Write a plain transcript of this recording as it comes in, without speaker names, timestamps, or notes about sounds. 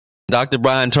Dr.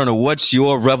 Brian Turner, what's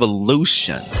your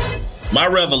revolution? My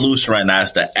revolution right now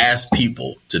is to ask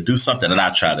people to do something that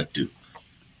I try to do.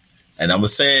 And I'm gonna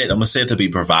say it to be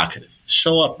provocative.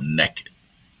 Show up naked.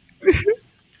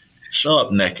 Show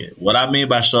up naked. What I mean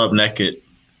by show up naked,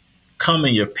 come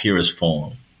in your purest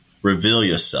form. Reveal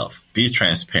yourself. Be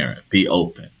transparent. Be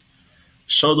open.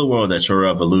 Show the world that your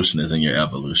revolution is in your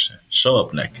evolution. Show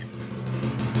up naked.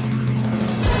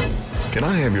 Can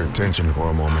I have your attention for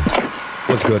a moment?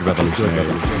 What's good,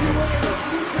 revolutionaries?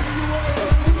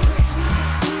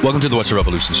 Welcome to the What's Your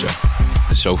Revolution Show,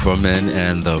 the show for men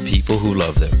and the people who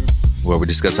love them, where we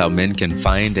discuss how men can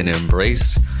find and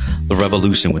embrace the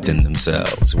revolution within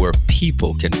themselves, where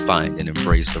people can find and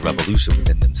embrace the revolution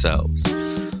within themselves.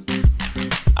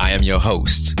 I am your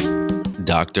host,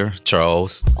 Dr.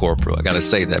 Charles Corporal. I gotta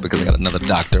say that because I got another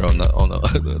doctor on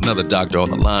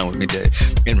the line with me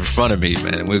in front of me,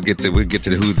 man. We'll get to who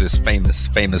this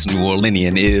famous New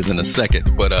Orleanian is in a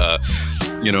second. But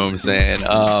you know what I'm saying?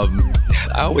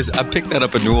 I picked that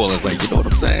up in New Orleans, like, you know what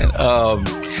I'm saying?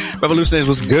 Revolutionaries,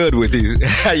 what's good with you?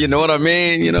 You know what I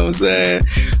mean? You know what I'm saying?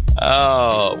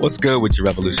 What's good with you,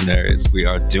 revolutionaries? We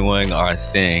are doing our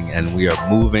thing and we are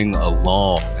moving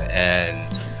along. And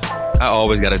I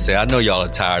always got to say, I know y'all are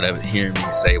tired of hearing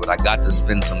me say, but I got to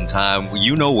spend some time.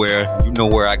 You know where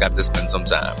I got to spend some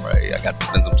time, right? I got to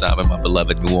spend some time in my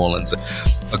beloved New Orleans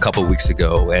a couple weeks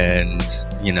ago. And,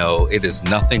 you know, it is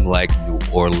nothing like New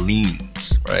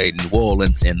Orleans, right? New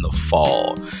Orleans in the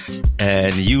fall.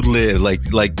 And you live like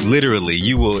literally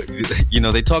you will, you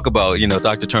know, they talk about, you know,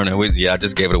 Dr. Turner. I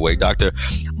just gave it away. Dr.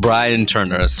 Brian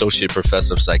Turner, Associate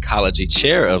Professor of Psychology,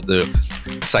 Chair of the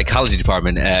Psychology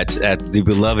Department at the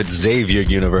beloved Xavier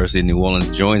University in New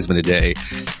Orleans, joins me today.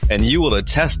 And you will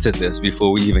attest to this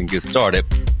before we even get started.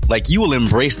 Like, you will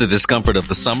embrace the discomfort of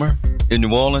the summer in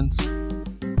New Orleans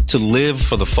to live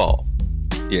for the fall.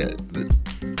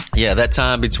 Yeah, that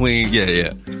time between,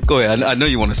 yeah. Go ahead. I know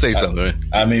you want to say something. Right?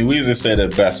 I mean, we just said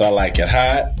it best. I like it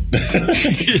hot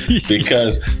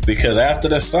because after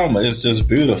the summer, it's just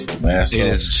beautiful, man. So, it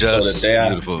is just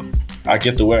beautiful. I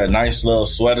get to wear a nice little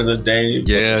sweater today.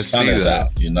 Yeah, the sun is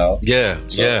out, you know. Yeah.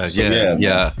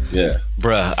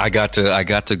 Bruh, I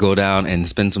got to go down and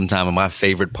spend some time in my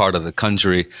favorite part of the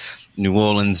country, New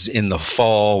Orleans, in the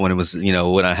fall, when it was, you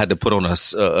know, when I had to put on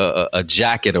a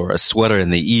jacket or a sweater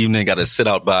in the evening. Got to sit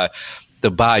out by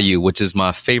the Bayou, which is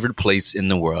my favorite place in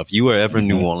the world. If you are ever in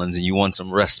New Orleans and you want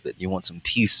some respite, you want some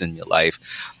peace in your life,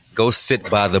 go sit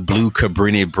by the Blue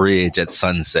Cabrini Bridge at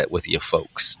sunset with your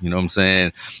folks. You know what I'm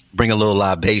saying? Bring a little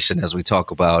libation, as we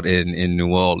talk about in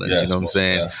New Orleans. Yes, you know what I'm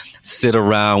saying? Yeah. Sit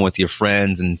around with your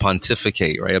friends and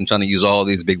pontificate, right? I'm trying to use all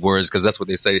these big words because that's what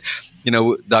they say. You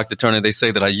know, Dr. Turner, they say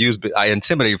that I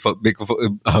intimidate big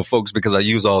folks because I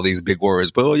use all these big words.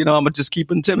 But, well, you know, I'm going to just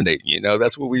keep intimidating. You know,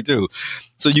 that's what we do.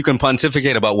 So you can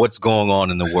pontificate about what's going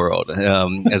on in the world,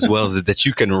 as well as that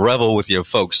you can revel with your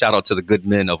folks. Shout out to the good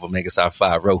men of Omega Psi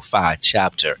Phi, Row 5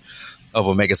 chapter of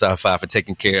Omega Psi Phi for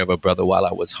taking care of a brother while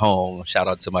I was home. Shout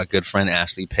out to my good friend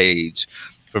Ashley Page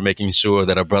for making sure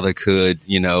that a brother could,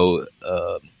 you know,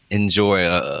 enjoy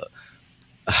a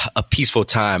peaceful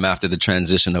time after the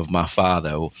transition of my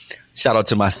father. Shout out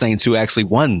to my Saints who actually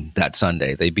won that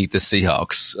Sunday. They beat the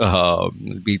Seahawks,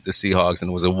 and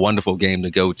it was a wonderful game to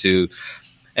go to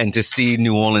and to see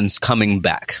New Orleans coming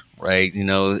back, right? You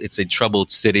know, it's a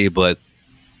troubled city, but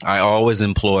I always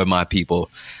implore my people,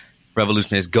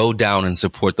 revolutionaries, go down and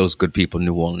support those good people in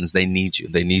New Orleans. They need you.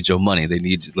 They need your money. They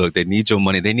need your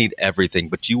money. They need everything.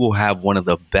 But you will have one of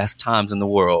the best times in the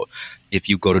world if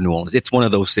you go to New Orleans. It's one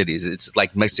of those cities. It's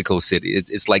like Mexico City.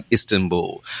 It's like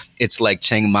Istanbul. It's like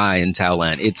Chiang Mai in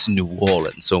Thailand. It's New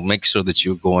Orleans. So make sure that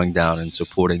you're going down and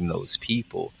supporting those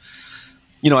people.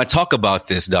 You know, I talk about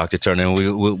this, Dr. Turner, and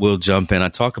we'll jump in. I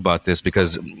talk about this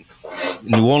because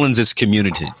New Orleans is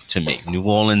community to me. New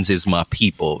Orleans is my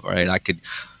people, right?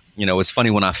 You know, it's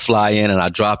funny when I fly in and I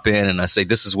drop in and I say,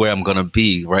 this is where I'm going to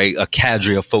be, right? A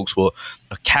cadre of folks will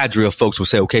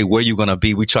say, okay, where are you going to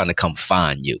be? We're trying to come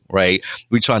find you, right?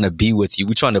 We're trying to be with you.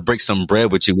 We're trying to break some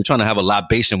bread with you. We're trying to have a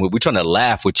libation with you. We're trying to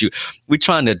laugh with you. We're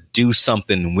trying to do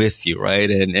something with you, right?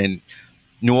 And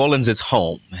New Orleans is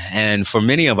home. And for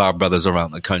many of our brothers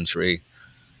around the country,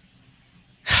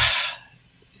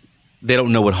 they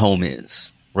don't know what home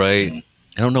is, right? Mm-hmm.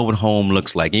 I don't know what home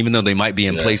looks like, even though they might be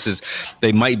in places,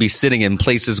 they might be sitting in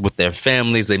places with their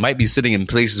families. They might be sitting in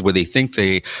places where they think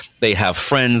they have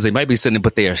friends. They might be sitting,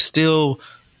 but they are still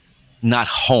not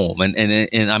home.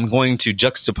 And I'm going to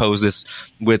juxtapose this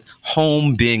with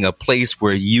home being a place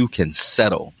where you can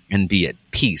settle and be at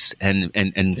peace and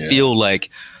feel like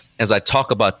as I talk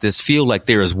about this, feel like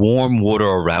there is warm water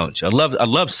around you. I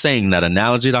love saying that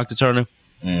analogy, Dr. Turner,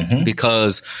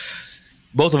 because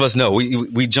both of us know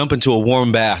we jump into a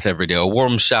warm bath every day, a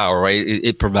warm shower, right?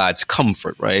 It provides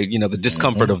comfort, right? You know, the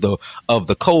discomfort of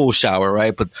the cold shower,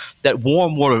 right? But that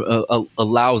warm water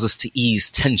allows us to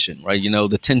ease tension, right? You know,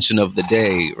 the tension of the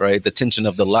day, right? The tension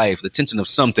of the life, the tension of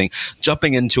something.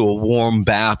 Jumping into a warm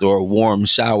bath or a warm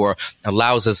shower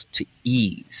allows us to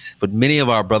ease. But many of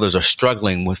our brothers are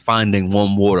struggling with finding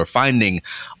warm water, finding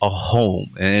a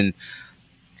home. And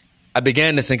I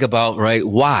began to think about, right,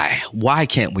 why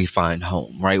can't we find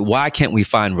home, right? Why can't we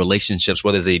find relationships,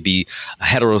 whether they be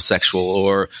heterosexual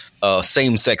or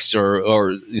same-sex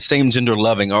or same-gender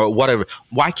loving or whatever?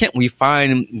 Why can't we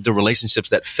find the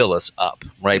relationships that fill us up,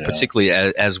 right? Yeah. Particularly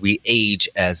as we age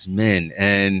as men.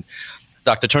 And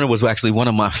Dr. Turner was actually one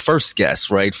of my first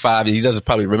guests, right? He doesn't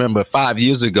probably remember 5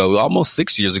 years ago, almost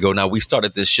 6 years ago now, we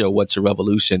started this show, What's Your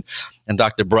Revolution? And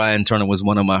Dr. Brian Turner was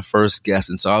one of my first guests.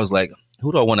 And so I was like,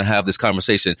 who do I want to have this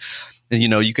conversation? And, you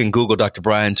know, you can Google Dr.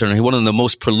 Brian Turner. He's one of the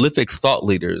most prolific thought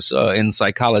leaders in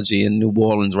psychology in New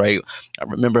Orleans, right? I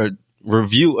remember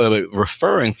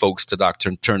referring folks to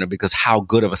Dr. Turner because how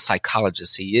good of a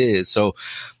psychologist he is. So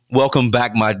welcome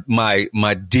back,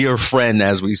 my dear friend,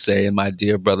 as we say, and my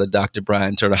dear brother, Dr.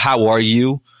 Brian Turner. How are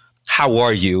you? How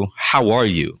are you? How are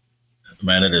you?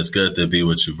 Man, it is good to be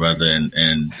with you, brother.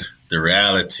 And the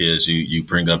reality is you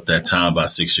bring up that time about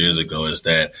 6 years ago is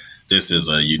that this is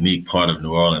a unique part of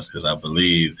New Orleans because I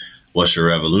believe What's Your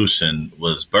Revolution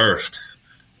was birthed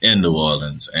in New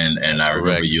Orleans. And I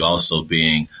remember you also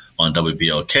being on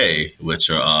WBOK with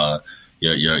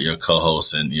your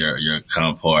co-host and your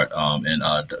counterpart and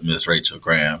Miss Rachel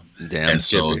Graham.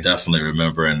 So definitely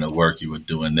remembering the work you were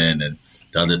doing then and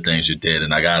the other things you did.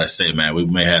 And I got to say, man, we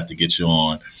may have to get you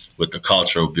on with the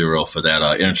Cultural Bureau for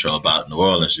that intro about New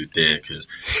Orleans you did, because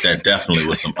that definitely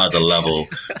was some other level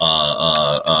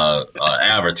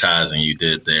advertising you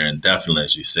did there. And definitely,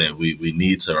 as you said, we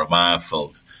need to remind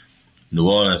folks, New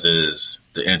Orleans is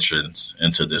the entrance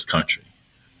into this country,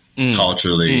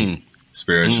 culturally,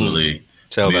 spiritually,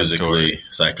 musically,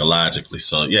 psychologically.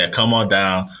 So, yeah, come on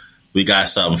down. We got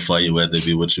something for you, whether it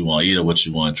be what you want, either what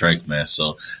you want to drink, man.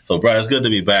 So, bro, it's good to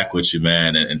be back with you,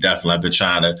 man. And definitely, I've been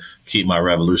trying to keep my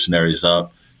revolutionaries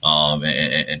up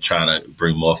and trying to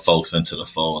bring more folks into the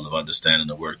fold of understanding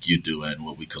the work you do and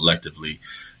what we collectively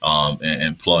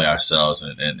employ ourselves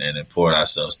and import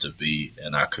ourselves to be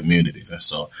in our communities. And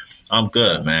so I'm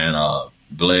good, man.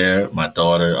 Blair, my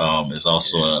daughter, is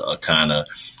also a kind of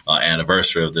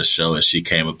anniversary of this show, as she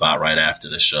came about right after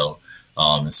the show.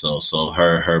 And so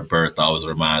her birth always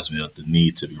reminds me of the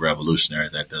need to be revolutionary,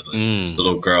 that there's a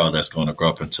little girl that's going to grow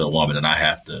up into a woman, and I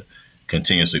have to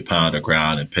continuously pound the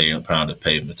ground and pound the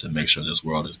pavement to make sure this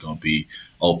world is going to be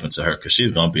open to her, because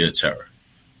she's going to be a terror.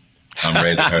 I'm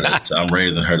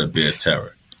raising her to be a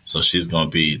terror. So she's going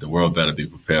to be, the world better be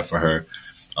prepared for her.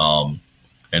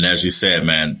 And as you said,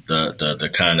 man, the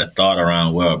kind of thought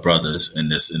around world brothers in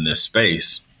this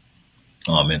space.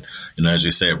 And you know, as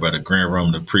you said, brother, green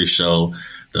room, the pre-show,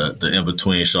 the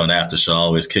in-between show and after show,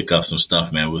 always kick up some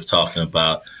stuff, man. We was talking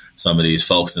about some of these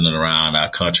folks in and around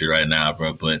our country right now,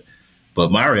 bro.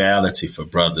 But my reality for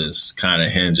brothers kind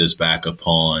of hinges back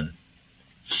upon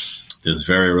this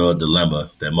very real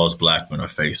dilemma that most black men are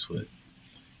faced with.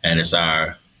 And it's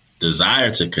our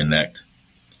desire to connect,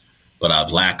 but our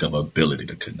lack of ability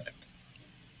to connect.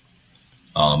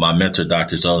 My mentor,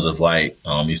 Dr. Joseph White,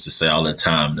 used to say all the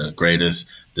time, the greatest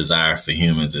desire for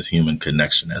humans is human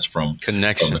connection. That's from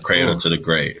the cradle to the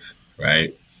grave,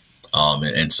 right?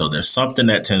 And so there's something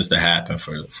that tends to happen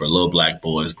for little black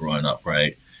boys growing up,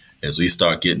 right? As we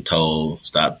start getting told,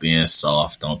 stop being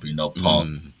soft, don't be no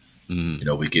punk. You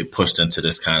know, we get pushed into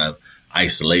this kind of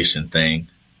isolation thing.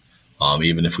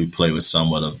 Even if we play with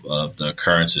somewhat of the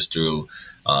occurrences through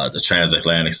the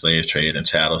transatlantic slave trade and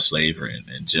chattel slavery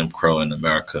and Jim Crow in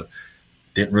America,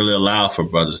 didn't really allow for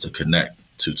brothers to connect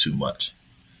too much.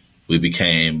 We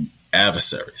became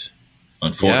adversaries,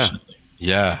 unfortunately.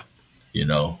 Yeah. You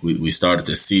know, we started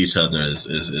to see each other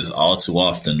as all too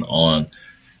often on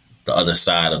the other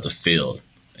side of the field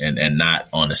and not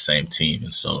on the same team.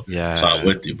 And so I'm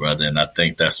with you, brother. And I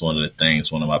think that's one of the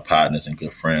things, one of my partners and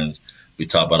good friends, we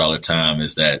talk about all the time,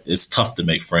 is that it's tough to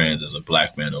make friends as a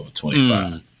black man over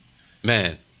 25.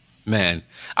 Man,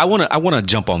 I want to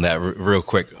jump on that real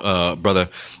quick, brother,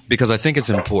 because I think it's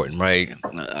important, right?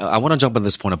 I want to jump on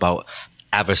this point about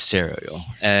adversarial,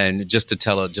 and just to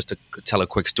tell a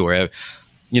quick story.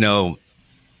 You know,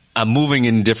 I'm moving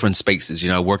in different spaces. You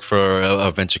know, I work for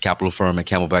a venture capital firm at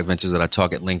Camelback Ventures that I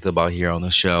talk at length about here on the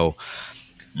show.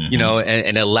 you know,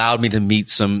 and it allowed me to meet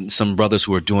some brothers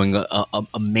who are doing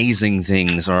amazing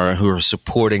things, or who are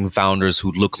supporting founders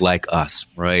who look like us,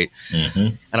 right?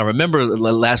 And I remember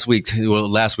last week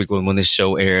when this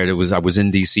show aired, I was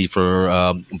in DC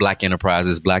for Black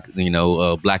Enterprises, Black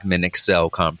Men Excel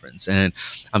conference, and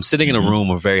I'm sitting in a room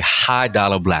of very high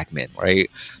dollar Black men,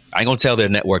 right? I ain't gonna tell their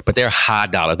network, but they're high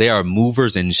dollar. They are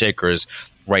movers and shakers,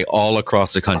 right, all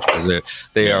across the country.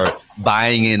 They are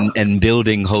buying and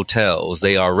building hotels.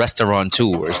 They are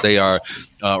restaurateurs. They are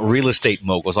real estate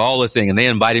moguls, all the thing. And they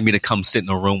invited me to come sit in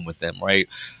a room with them, right?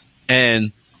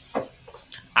 And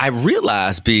I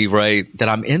realized, right, that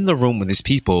I'm in the room with these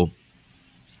people,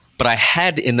 but I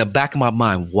had in the back of my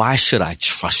mind, why should I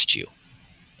trust you?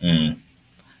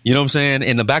 You know what I'm saying?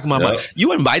 In the back of my mind,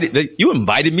 you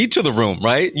invited me to the room,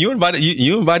 right? You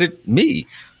invited me.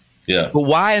 Yeah. But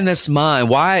why in this mind?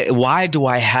 Why do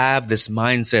I have this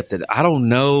mindset that I don't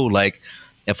know? Like,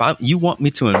 you want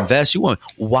me to invest,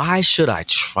 why should I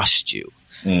trust you?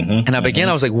 And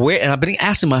I was like, where? And I've been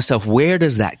asking myself, where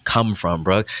does that come from,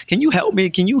 bro? Can you help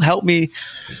me? Can you help me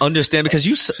understand? Because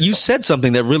you said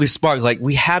something that really sparked. Like,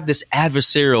 we have this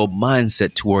adversarial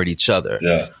mindset toward each other.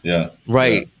 Yeah.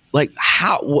 Right. Yeah. Like,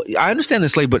 how? I understand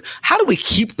this, but how do we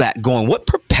keep that going? What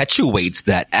perpetuates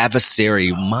that adversary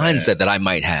mindset that I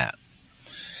might have?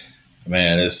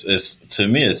 Man, it's to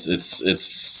me, it's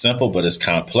simple, but it's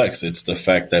complex. It's the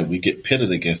fact that we get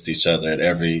pitted against each other at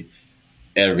every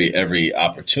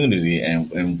opportunity,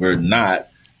 and we're not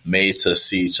made to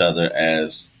see each other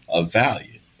as of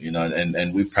value. You know,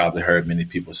 and we've probably heard many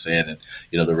people saying, and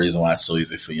you know, the reason why it's so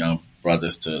easy for young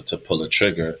brothers to pull a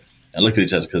trigger and look at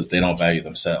each other because they don't value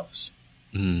themselves,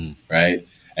 right?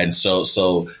 And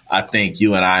so I think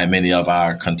you and I and many of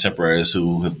our contemporaries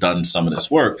who have done some of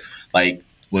this work, like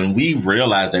when we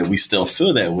realize that we still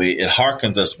feel that way, it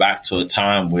harkens us back to a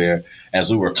time where,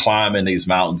 as we were climbing these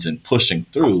mountains and pushing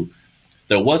through,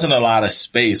 there wasn't a lot of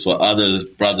space where other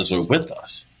brothers were with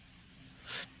us.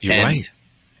 You're right.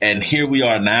 And here we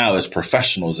are now as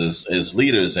professionals, as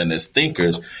leaders and as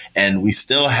thinkers, and we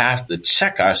still have to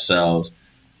check ourselves.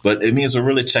 But it means we're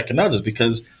really checking others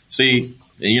because, see,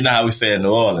 you know how we say in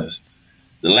New Orleans,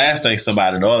 the last thing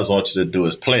somebody in New Orleans wants you to do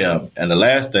is play them. And the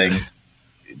last thing,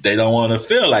 they don't want to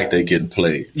feel like they're getting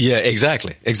played. Yeah,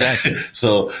 exactly.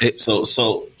 So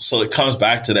it comes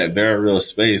back to that very real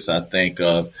space, I think,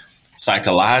 of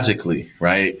psychologically,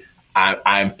 right?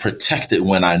 I'm protected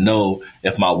when I know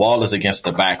if my wall is against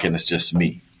the back and it's just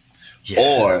me. Yeah.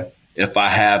 Or if I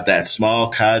have that small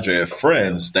cadre of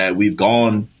friends that we've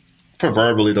gone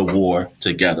proverbially to war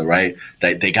together, right?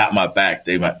 They got my back.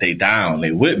 They down.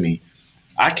 They with me.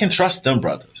 I can trust them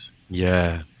brothers.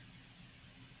 Yeah.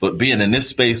 But being in this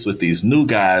space with these new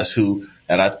guys who,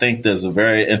 and I think there's a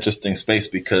very interesting space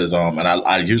because, and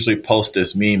I usually post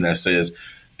this meme that says,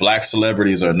 Black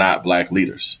celebrities are not Black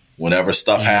leaders. Whenever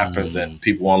stuff happens and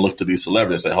people want to look to these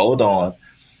celebrities, say, hold on.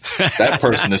 That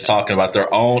person is talking about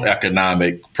their own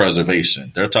economic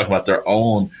preservation. They're talking about their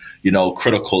own,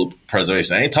 critical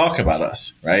preservation. They ain't talking about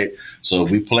us, right? So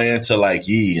if we play into like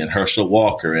Yee and Herschel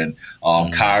Walker and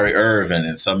Kyrie Irving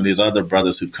and some of these other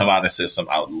brothers who've come out and said some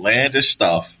outlandish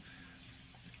stuff,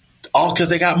 all because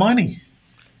they got money.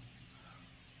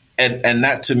 And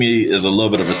that to me is a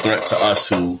little bit of a threat to us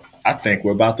who I think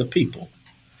we're about the people.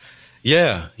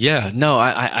 Yeah. No,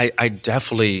 I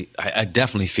definitely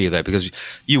feel that because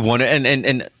you want to,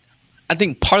 and I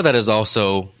think part of that is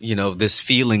also, this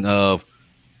feeling of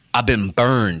I've been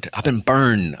burned, I've been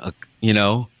burned, right?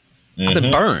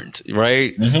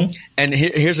 Mm-hmm. And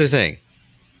here's the thing.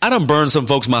 I done burned some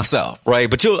folks myself, right?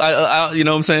 But you know what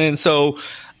I'm saying? So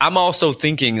I'm also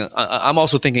thinking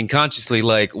consciously,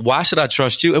 like, why should I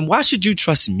trust you? And why should you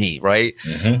trust me? Right.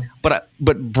 Mm-hmm. But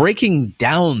breaking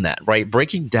down that, right.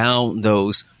 Breaking down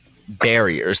those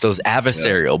barriers, those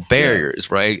adversarial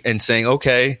barriers, right. And saying,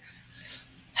 okay,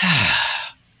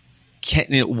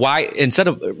 why, instead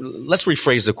of, let's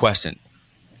rephrase the question,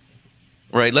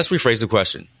 right. Let's rephrase the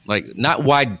question. Like, not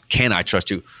why can I trust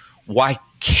you? Why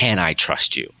can I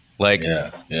trust you? Like,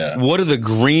 what are the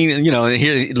green,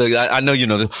 here, look, I know,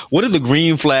 what are the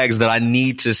green flags that I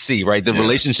need to see, right? The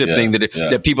relationship thing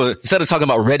that people, instead of talking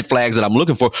about red flags that I'm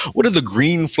looking for, what are the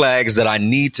green flags that I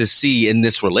need to see in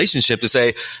this relationship to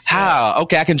say,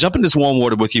 okay, I can jump in this warm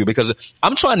water with you because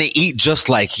I'm trying to eat just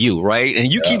like you, right?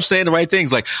 And you keep saying the right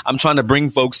things. Like, I'm trying to bring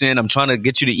folks in. I'm trying to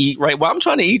get you to eat, right? Well, I'm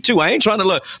trying to eat too. I ain't trying to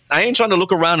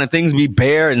look around and things be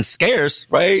bare and scarce,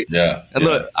 right? Yeah. And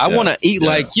look, I want to eat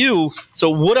like you.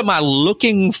 So what am I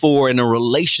looking for in a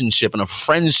relationship and a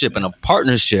friendship and a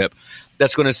partnership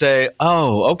that's going to say,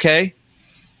 oh, okay,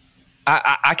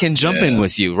 I can jump in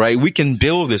with you, right? We can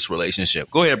build this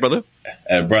relationship. Go ahead, brother.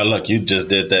 And bro, look, you just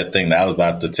did that thing that I was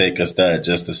about to take us there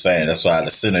just to say. That's why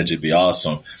the synergy be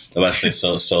awesome. I say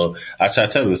so I try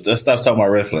to tell you, let's stop talking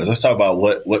about red flags. Let's talk about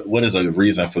what is a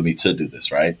reason for me to do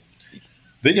this, right?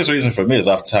 Biggest reason for me is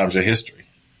oftentimes your history,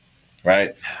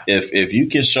 right? If you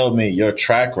can show me your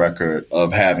track record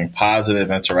of having positive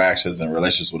interactions and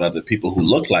relations with other people who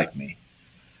look like me,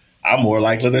 I'm more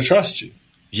likely to trust you.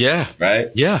 Yeah.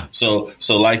 Right? Yeah. So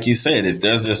like you said, if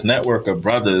there's this network of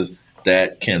brothers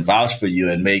that can vouch for you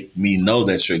and make me know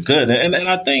that you're good. And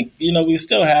I think, we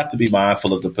still have to be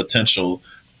mindful of the potential,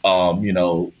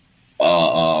 segues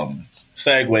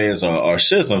or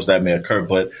schisms that may occur,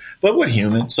 but we're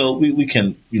human. So we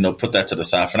can, put that to the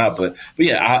side for now. But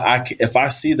yeah, if I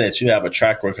see that you have a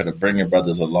track record of bringing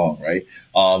brothers along, right?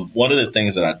 One of the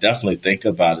things that I definitely think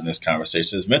about in this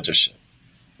conversation is mentorship,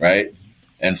 right?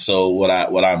 And so what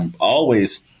I'm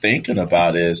always thinking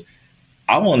about is,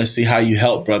 I want to see how you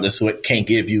help brothers who can't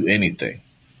give you anything.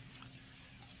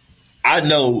 I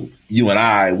know you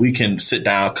and we can sit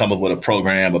down, come up with a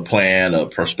program, a plan, a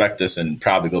prospectus, and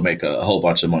probably go make a whole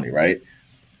bunch of money, right?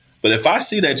 But if I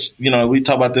see that, we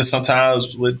talk about this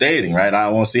sometimes with dating, right? I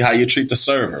want to see how you treat the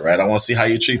server, right? I want to see how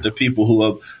you treat the people who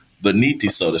are beneath you,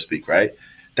 so to speak, right?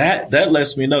 That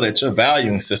lets me know that your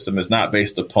valuing system is not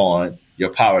based upon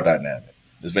your power dynamic.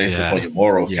 It's based upon your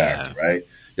moral character, right?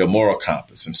 Your moral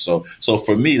compass. And so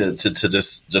for me to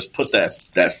just put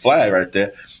that flag right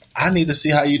there, I need to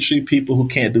see how you treat people who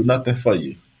can't do nothing for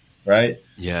you, right?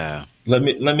 Yeah. Let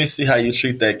me see how you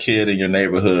treat that kid in your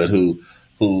neighborhood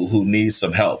who needs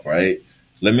some help, right?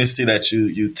 Let me see that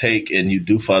you take and you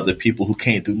do for other people who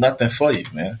can't do nothing for you,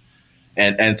 man.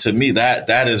 And to me that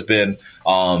has been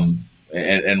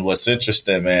and what's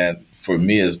interesting, man, for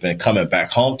me has been coming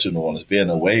back home to New Orleans, being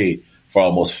away for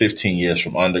almost 15 years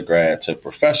from undergrad to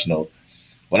professional.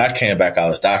 When I came back, I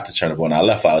was Dr. Turner. When I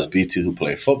left, I was B2 who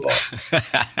played football,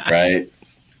 right?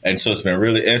 And so it's been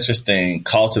really interesting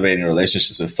cultivating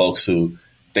relationships with folks who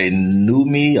they knew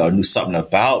me or knew something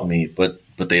about me, but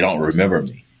they don't remember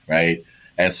me, right?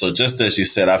 And so just as you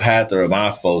said, I've had to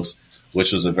remind folks,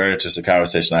 which was a very interesting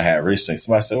conversation I had recently.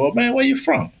 Somebody said, well, man, where you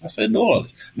from? I said, New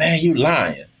Orleans. Man, you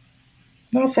lying.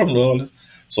 No, I'm from New Orleans.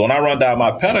 So when I run down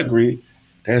my pedigree,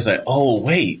 there's like, oh,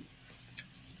 wait,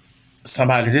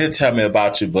 somebody did tell me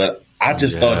about you, but I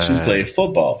just thought you played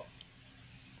football.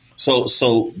 So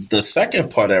the second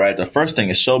part of that, right? The first thing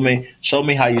is show me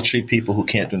how you treat people who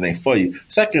can't do anything for you.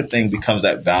 Second thing becomes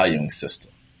that valuing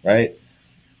system, right?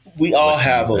 We all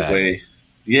have a way.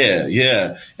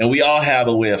 Yeah. And we all have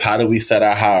a way of how do we set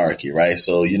our hierarchy, right?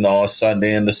 So, on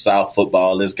Sunday in the South,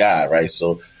 football is God, right?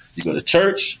 So you go to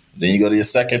church, then you go to your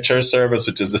second church service,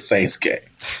 which is the Saints game,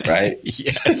 right?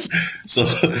 Yes.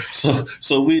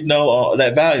 So we know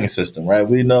that valuing system, right?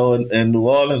 We know in New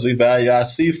Orleans, we value our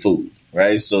seafood,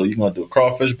 right? So you're going to do a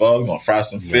crawfish bug, you're going to fry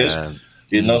some fish,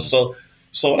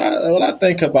 So what I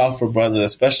think about for brothers,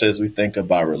 especially as we think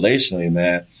about relationally,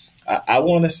 man, I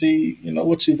want to see,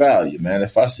 what you value, man.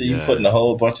 If I see you putting a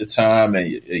whole bunch of time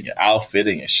in your outfit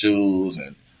and your shoes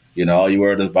and, all you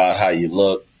worried about how you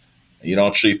look, you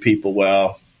don't treat people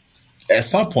well, at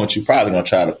some point you're probably going to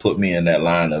try to put me in that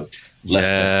line of less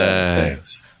than stellar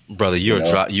things. Brother, you're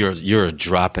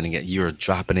dropping it. You're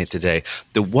dropping it today.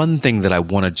 The one thing that I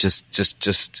want to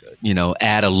just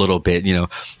add a little bit,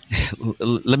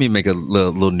 let me make a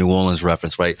little New Orleans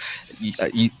reference, right?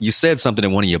 You said something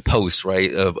in one of your posts,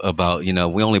 right, about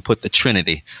we only put the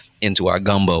Trinity into our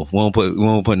gumbo. We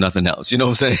won't put nothing else. You know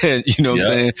what I'm saying? You know what I'm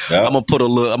saying? Yeah. I'm gonna put a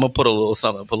little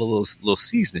something, put a little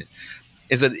seasoning.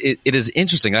 Is that it is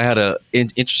interesting. I had an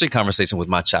interesting conversation with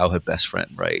my childhood best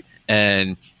friend, right?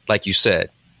 And like you said,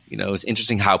 it's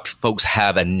interesting how folks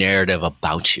have a narrative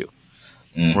about you,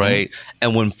 right?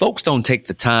 And when folks don't take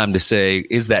the time to say,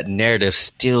 is that narrative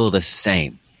still the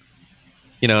same?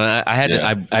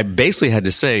 I basically had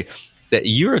to say that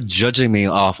you're judging me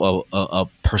off of a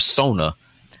persona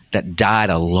that died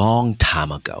a long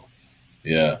time ago.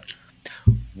 Yeah.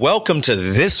 Welcome to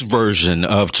this version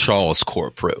of Charles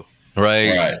Corprew,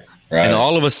 right? Right. And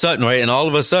all of a sudden, right?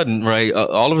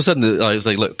 It's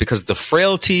like, look, because the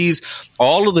frailties,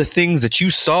 all of the things that you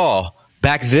saw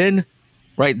back then,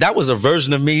 right? That was a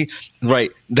version of me,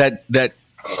 right? That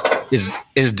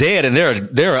is dead, and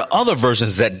there are other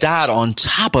versions that died on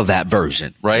top of that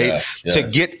version, right? To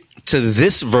get to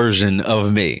this version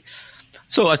of me.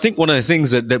 So I think one of the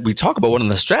things that we talk about, one of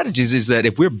the strategies is that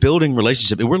if we're building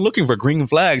relationship, if we're looking for green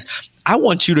flags, I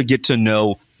want you to get to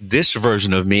know this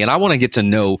version of me, and I want to get to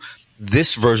know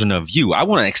this version of you. I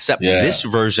want to accept this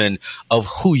version of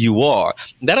who you are.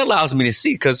 That allows me to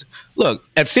see, because look,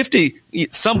 at 50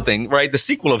 something, right? The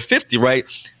sequel of 50, right?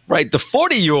 Right. The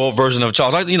 40-year-old version of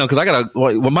Charles, because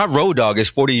my road dog is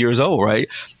 40 years old. Right.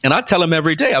 And I tell him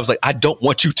every day, I was like, I don't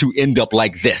want you to end up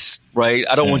like this. Right.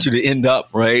 I don't want you to end up.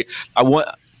 Right. I want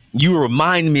you to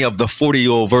remind me of the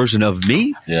 40-year-old version of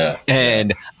me. Yeah.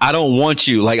 And I don't want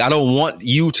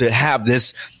you to have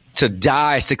this, to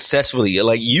die successfully.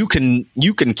 Like you can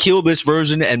kill this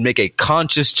version and make a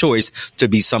conscious choice to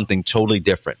be something totally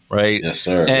different. Right. Yes,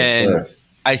 sir. And yes, sir.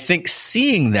 I think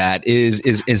seeing that is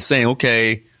saying,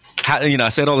 okay, how, I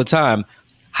say it all the time,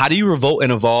 how do you revolt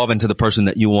and evolve into the person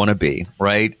that you want to be,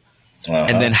 right?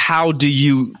 And then how do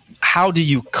you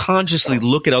consciously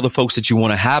look at other folks that you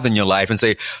want to have in your life and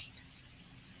say,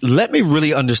 let me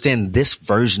really understand this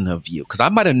version of you, because I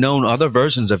might have known other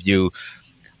versions of you,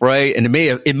 right? And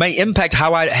it may impact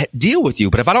how I deal with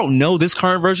you. But if I don't know this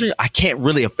current version, I can't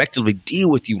really effectively deal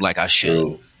with you like I should.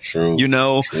 True. True.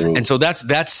 And so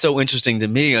that's so interesting to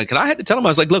me. Because I had to tell him, I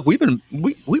was like, look,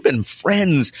 we've been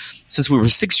friends since we were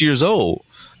 6 years old.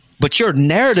 But your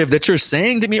narrative that you're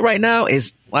saying to me right now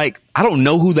is like, I don't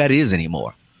know who that is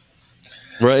anymore.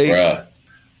 Right.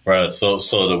 Right. So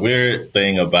the weird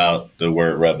thing about the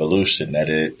word revolution, that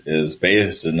it is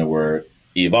based in the word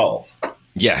evolve.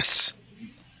 Yes.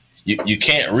 You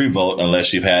can't revolt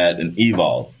unless you've had an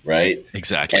evolve, right?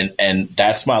 Exactly. And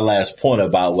that's my last point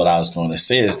about what I was going to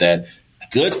say, is that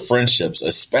good friendships,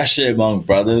 especially among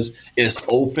brothers, is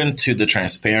open to the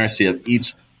transparency of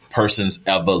each person's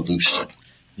evolution.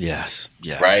 Yes.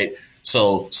 Right?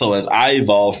 So as I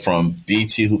evolved from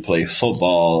BT, who played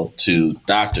football, to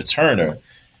Dr. Turner,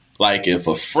 like if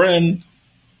a friend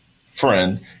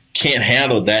can't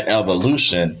handle that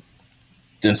evolution,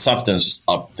 then something's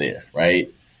up there,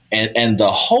 right? And the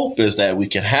hope is that we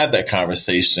can have that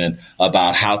conversation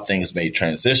about how things may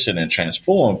transition and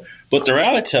transform. But the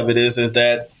reality of it is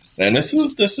that, and this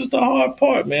is the hard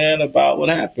part, man, about what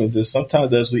happens, is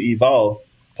sometimes as we evolve,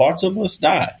 parts of us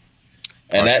die.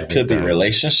 And that could be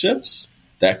relationships,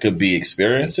 that could be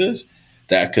experiences,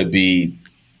 that could be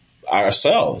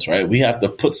ourselves, right? We have to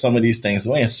put some of these things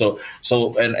away. And so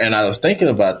I was thinking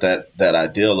about that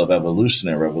ideal of evolution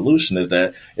and revolution, is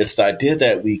that it's the idea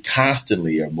that we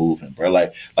constantly are moving, bro.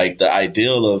 Like the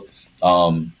ideal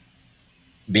of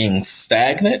being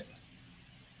stagnant,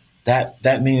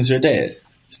 that means you're dead.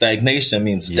 Stagnation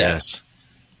means death.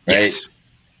 Right? Yes.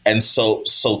 And so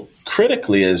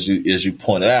critically, as you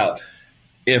pointed out,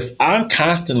 if I'm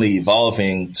constantly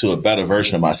evolving to a better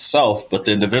version of myself, but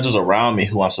the individuals around me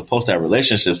who I'm supposed to have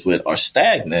relationships with are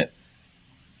stagnant,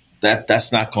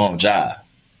 that's not going to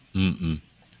jive.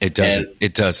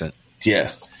 It doesn't.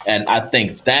 Yeah. And I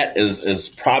think that is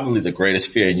probably the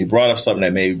greatest fear. And you brought up something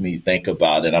that made me think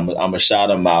about it. I'm going to shout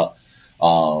him out.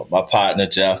 My partner,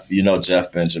 Jeff,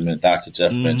 Jeff Benjamin, Dr.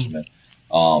 Jeff Benjamin.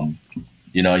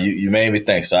 You made me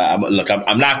think. So I'm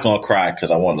not going to cry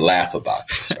because I want to laugh about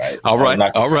this, right? All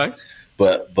right.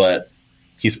 But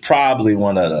he's probably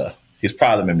he's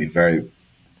probably made me very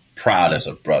proud as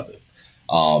a brother.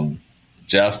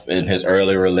 Jeff, in his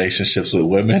early relationships with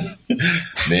women,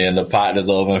 me and the partners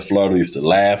over in Florida used to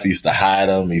laugh, used to hide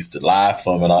them, used to lie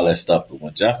for him and all that stuff. But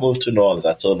when Jeff moved to New Orleans,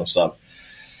 I told him something.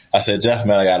 I said, Jeff,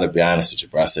 man, I got to be honest with you,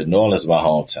 bro. I said, New Orleans is my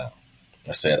hometown.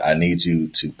 I said, I need you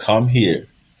to come here,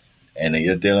 and in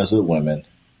your dealings with women,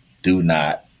 do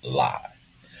not lie.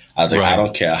 I was like, I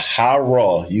don't care how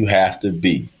raw you have to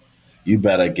be. You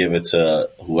better give it to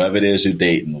whoever it is you're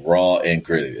dating, raw and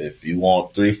gritty. If you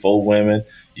want 3-4 women,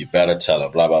 you better tell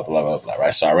them, blah, blah, blah, blah, blah,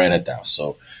 right? So I ran it down.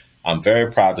 So I'm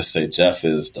very proud to say Jeff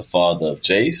is the father of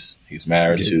Jace. He's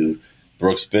married to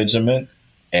Brooks Benjamin.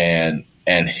 And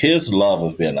his love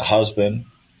of being a husband,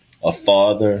 a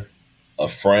father, a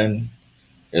friend,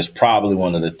 is probably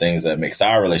one of the things that makes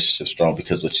our relationship strong,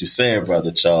 because what you said,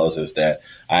 Brother Charles, is that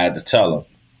I had to tell him,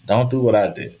 don't do what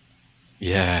I did.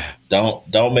 Yeah.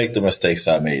 Don't make the mistakes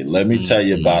I made. Let me tell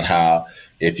you about how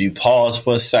if you pause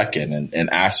for a second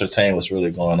and ascertain what's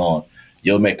really going on,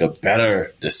 you'll make a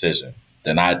better decision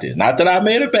than I did. Not that I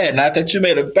made not that you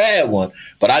made a bad one,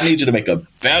 but I need you to make a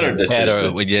better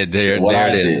decision than what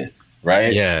I did.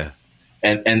 Right? Yeah.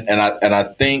 And I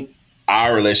think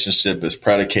our relationship is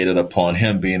predicated upon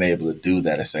him being able to do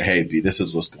that and say, hey, B, this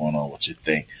is what's going on, what you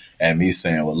think. And me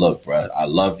saying, well, look, bro, I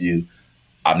love you.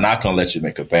 I'm not going to let you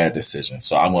make a bad decision.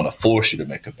 So I'm going to force you to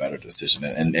make a better decision.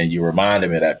 And you reminded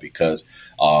me of that because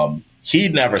he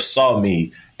never saw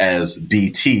me as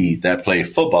BT that played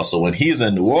football. So when he's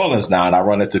in New Orleans now and I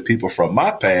run into people from my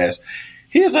past,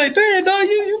 he's like, dang, dog,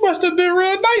 you must have been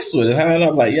real nice with it. And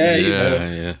I'm like,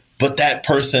 yeah. but that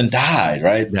person died,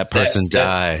 right? That person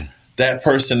died. That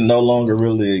person no longer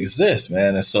really exists,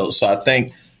 man. And so I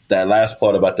think that last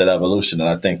part about that evolution, and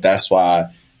I think that's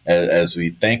why, as we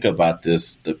think about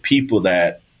this, the people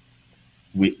that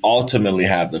we ultimately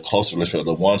have the closer relationship,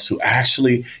 the ones who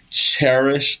actually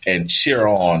cherish and cheer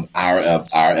on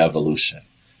our evolution.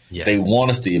 Yeah. They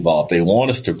want us to evolve. They want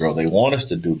us to grow. They want us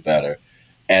to do better.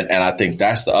 And I think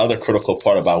that's the other critical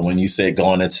part about when you say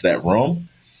going into that room.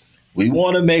 We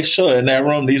want to make sure in that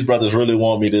room, these brothers really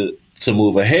want me to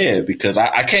move ahead, because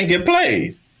I can't get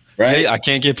played. Right? Yeah, I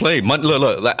can't get played.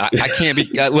 Look, I can't be.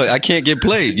 Look, I can't get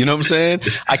played. You know what I'm saying?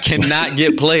 I cannot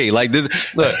get played. Like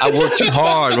this. Look, I work too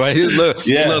hard. Right? Look.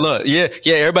 Yeah.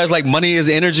 Everybody's like, money is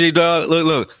energy, dog.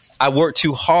 Look. I work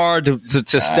too hard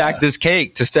to stack this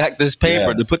cake, to stack this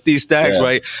paper, to put these stacks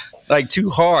right. Like too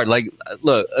hard. Like,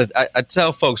 look, I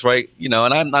tell folks, right? You know,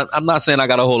 and I'm not saying I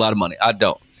got a whole lot of money. I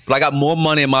don't, but I got more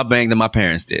money in my bank than my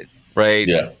parents did. Right?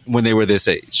 Yeah. When they were this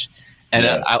age. And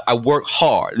I work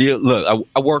hard. Look,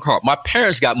 I work hard. My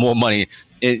parents got more money,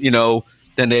 than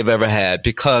they've ever had,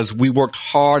 because we worked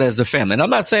hard as a family. And I'm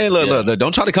not saying, look,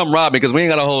 don't try to come rob me, because we ain't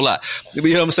got a whole lot. You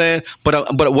know what I'm saying?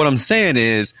 But what I'm saying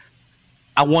is,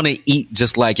 I want to eat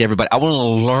just like everybody. I want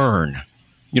to learn.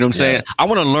 You know what I'm saying? I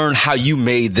want to learn how you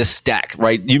made this stack,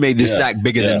 right? You made this stack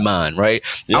bigger than mine, right?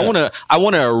 Yeah. I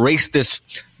want to erase this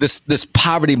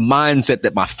poverty mindset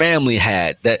that my family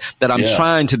had, that I'm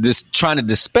trying to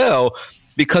dispel,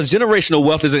 because generational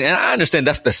wealth is, and I understand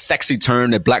that's the sexy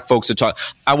term that black folks are talking.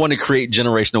 I want to create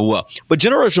generational wealth, but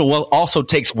generational wealth also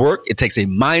takes work. It takes a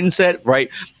mindset, right?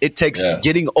 It takes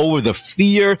getting over the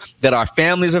fear that our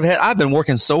families have had. I've been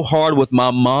working so hard with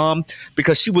my mom,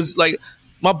 because she was like,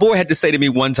 my boy had to say to me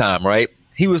one time, right?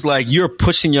 He was like, you're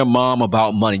pushing your mom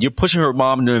about money. You're pushing her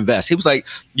mom to invest. He was like,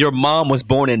 your mom was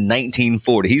born in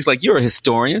 1940. He's like, you're a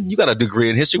historian. You got a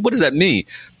degree in history. What does that mean?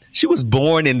 She was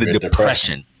born in the Great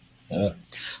Depression. Yeah.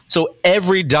 So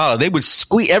every dollar, they would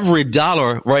squeeze every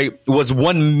dollar, right, was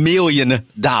 $1 million.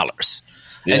 Yeah.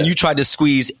 And you tried to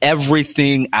squeeze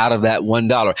everything out of that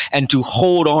 $1 and to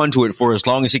hold on to it for as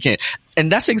long as you can.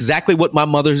 And that's exactly what my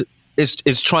mother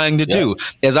is trying to do.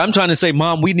 As I'm trying to say,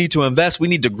 Mom, we need to invest. We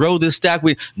need to grow this stack.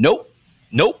 Nope.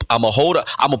 I'm going to hold up.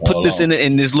 I'm going to put this in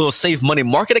this little safe money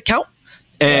market account.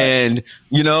 And,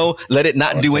 let it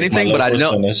not do anything. But I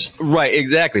know. Right,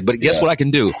 exactly. But guess what I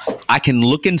can do? I can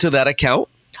look into that account.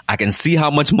 I can see how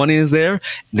much money is there,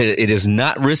 that it is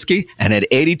not risky. And at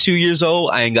 82 years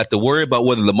old, I ain't got to worry about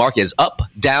whether the market is up,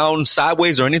 down,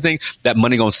 sideways, or anything. That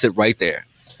money going to sit right there.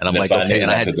 And I'm like, okay. And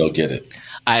I could go get it.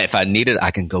 If I need it, I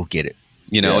can go get it.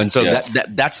 And so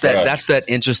that's that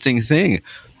interesting thing,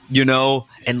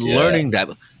 and learning that.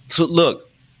 So look,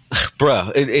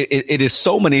 bruh, it is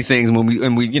so many things when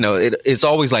we it's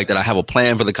always like that. I have a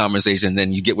plan for the conversation,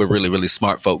 then you get with really, really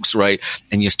smart folks, right?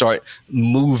 And you start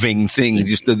moving things,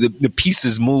 just the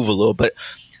pieces move a little bit.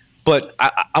 But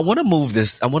I want to move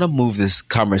this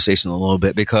conversation a little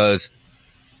bit, because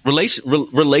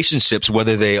relationships,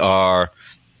 whether they are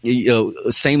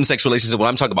same-sex relationships, when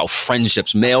I'm talking about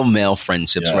friendships, male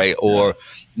friendships, right? Or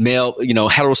male,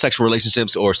 heterosexual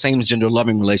relationships, or same-gender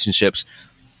loving relationships,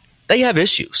 they have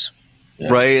issues,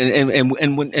 right? And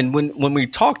when we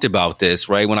talked about this,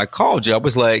 right, when I called you, I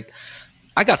was like,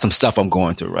 I got some stuff I'm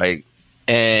going through, right?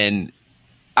 And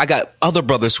I got other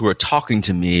brothers who are talking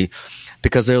to me,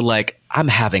 because they're like, I'm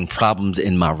having problems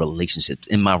in my relationships,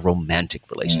 in my romantic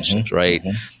relationships, right?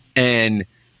 Mm-hmm. And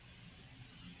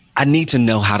I need to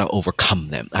know how to overcome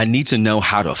them. I need to know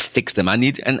how to fix them.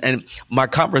 And my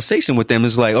conversation with them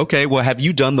is like, okay, well, have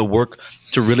you done the work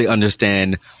to really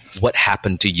understand what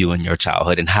happened to you in your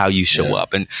childhood and how you show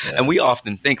up? And we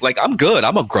often think like, I'm good.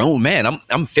 I'm a grown man.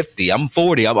 I'm 50. I'm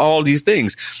 40. I'm all these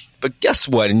things. But guess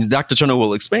what? And Dr. Turner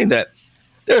will explain that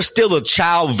there's still a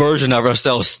child version of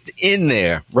ourselves in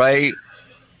there, right?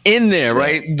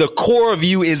 Right? The core of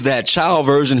you is that child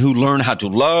version who learned how to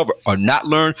love or not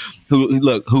learn,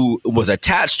 who was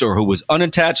attached or who was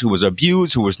unattached, who was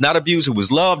abused, who was not abused, who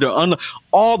was loved or unloved.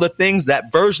 All the things,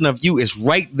 that version of you is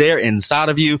right there inside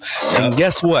of you. And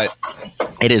guess what?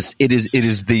 It is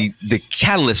the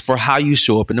catalyst for how you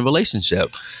show up in a relationship.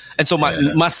 And so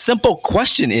my simple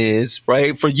question is,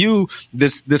 right, for you,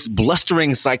 this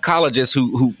blustering psychologist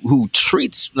who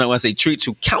treats, when I say treats,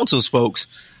 who counsels folks.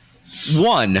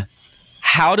 One,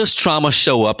 how does trauma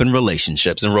show up in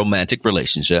relationships and romantic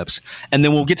relationships? And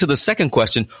then we'll get to the second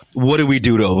question. What do we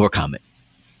do to overcome it?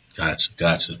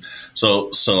 Gotcha.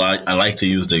 So I like to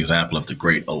use the example of the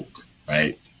great oak,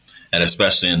 right? And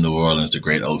especially in New Orleans, the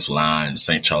Great Oaks Line,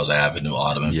 St. Charles Avenue,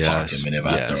 Audubon Park, and many of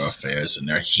our thoroughfares, and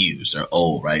they're huge. They're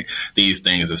old, right? These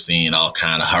things have seen all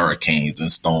kind of hurricanes and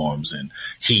storms and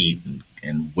heat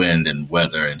and wind and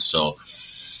weather. And so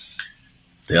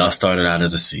they all started out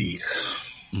as a seed.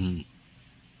 Mm.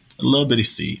 A little bitty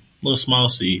seed, a little small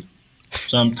seed,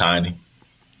 some tiny.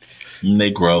 And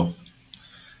they grow.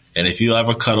 And if you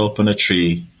ever cut open a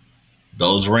tree,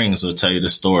 those rings will tell you the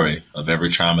story of every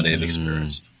trauma they've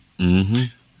experienced. Mm-hmm.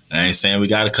 I ain't saying we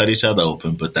got to cut each other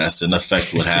open, but that's in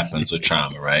effect what happens with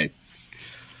trauma, right?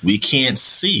 We can't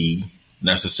see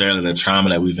necessarily the trauma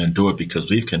that we've endured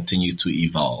because we've continued to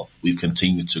evolve. We've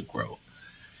continued to grow.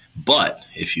 But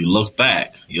if you look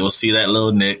back, you'll see that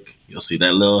little nick, you'll see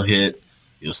that little hit,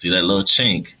 you'll see that little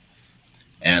chink.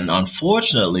 And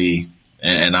unfortunately,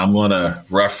 and I'm going to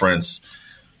reference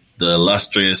the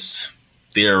illustrious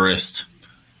theorist,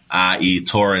 i.e.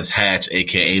 Torrance Hatch,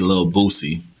 a.k.a. Lil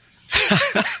Boosie.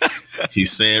 He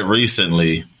said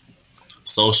recently,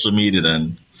 social media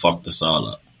done fucked us all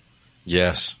up.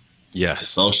 Yes.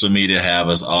 Social media have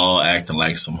us all acting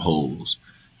like some hoes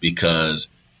because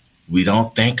we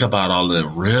don't think about all the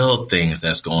real things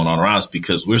that's going on around us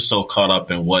because we're so caught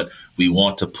up in what we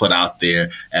want to put out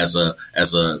there as a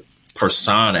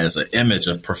persona, as an image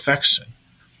of perfection.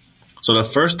 So the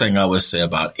first thing I would say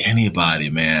about anybody,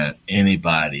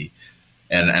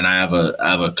 and I have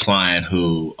a client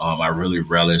who I really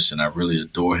relish and I really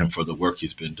adore him for the work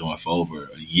he's been doing for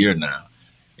over a year now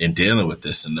in dealing with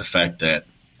this, and the fact that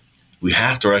we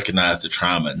have to recognize the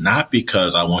trauma, not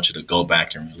because I want you to go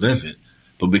back and relive it,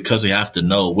 but because we have to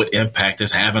know what impact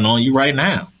it's having on you right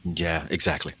now. Yeah,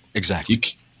 exactly.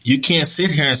 You can't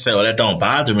sit here and say, "Oh, that don't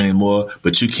bother me anymore,"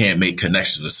 but you can't make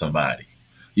connections with somebody.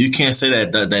 You can't say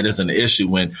that is an issue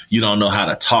when you don't know how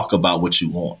to talk about what you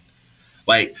want.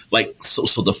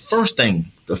 So the first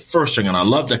thing, and I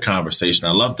love the conversation.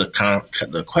 I love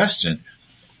the question.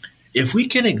 If we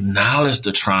can acknowledge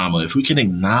the trauma, if we can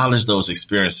acknowledge those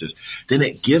experiences, then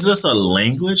it gives us a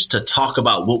language to talk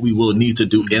about what we will need to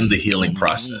do in the healing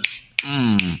process.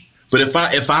 Mm. But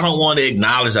if I don't want to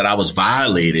acknowledge that I was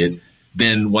violated,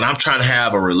 then when I'm trying to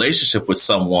have a relationship with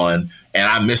someone and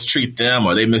I mistreat them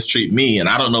or they mistreat me and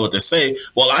I don't know what to say,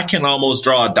 well, I can almost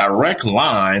draw a direct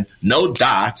line, no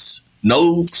dots,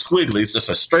 no squigglies, just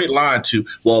a straight line to,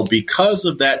 well, because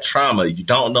of that trauma, you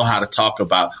don't know how to talk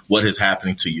about what is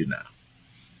happening to you now.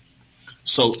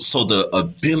 So the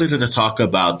ability to talk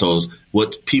about those,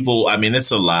 what people, I mean,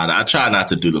 it's a lot. I try not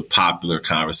to do the popular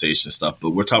conversation stuff,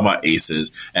 but we're talking about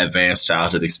ACEs, advanced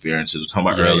childhood experiences. We're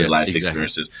talking about early life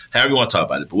experiences, however you want to talk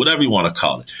about it, but whatever you want to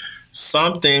call it.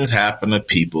 Some things happen to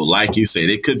people, like you said,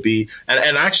 it could be,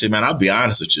 and actually, man, I'll be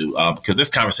honest with you, because this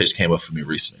conversation came up for me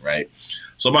recently, right?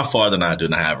 So my father and I do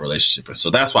not have a relationship. And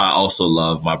so that's why I also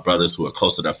love my brothers who are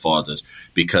close to their fathers,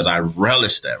 because I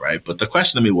relish that, right? But the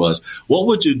question to me was, what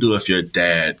would you do if your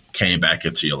dad came back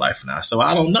into your life now? So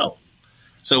I don't know.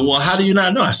 So, well, how do you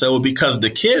not know? I said, well, because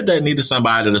the kid that needed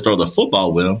somebody to throw the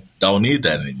football with him don't need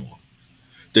that anymore.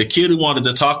 The kid who wanted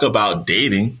to talk about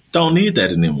dating don't need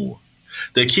that anymore.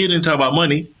 The kid who talk about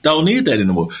money don't need that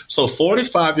anymore. So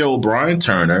 45-year-old Brian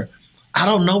Turner, I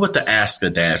don't know what to ask a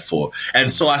dad for. And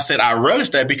so I said, I relish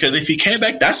that, because if he came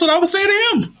back, that's what I would say to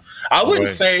him. I wouldn't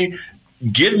say,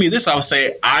 give me this. I would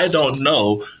say, I don't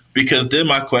know, because then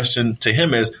my question to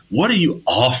him is, what are you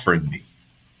offering me?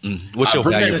 What's your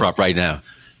value prop right now?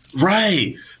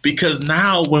 Right. Because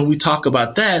now when we talk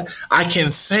about that, I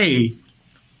can say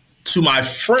to my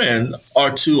friend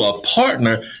or to a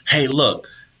partner, hey, look,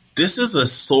 this is a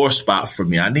sore spot for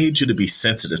me. I need you to be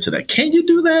sensitive to that. Can you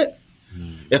do that?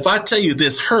 If I tell you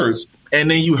this hurts and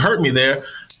then you hurt me there,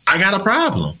 I got a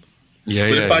problem. But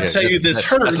if I tell you this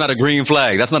hurts, that's not a green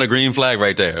flag. That's not a green flag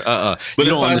right there. But you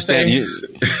don't understand.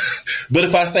 But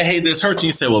if I say, hey, this hurts,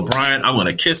 you say, well, Brian, I'm going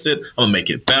to kiss it. I'm going to make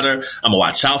it better. I'm going to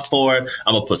watch out for it.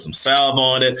 I'm going to put some salve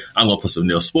on it. I'm going to put some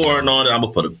Neosporin on it. I'm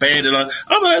going to put a Band-Aid on it.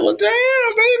 I'm like, well, damn,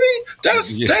 baby,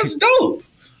 that's dope.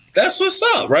 That's what's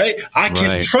up, right? I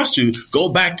can trust you.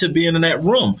 Go back to being in that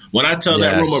room. When I tell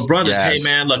that room of brothers, hey,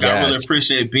 man, look, I really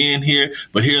appreciate being here,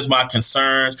 but here's my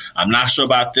concerns. I'm not sure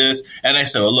about this. And they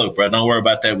say, well, look, bro, don't worry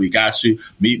about that. We got you.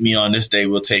 Meet me on this day.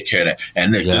 We'll take care of that.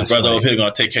 And this brother over here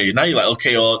going to take care of you. Now you're like,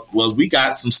 okay, well, we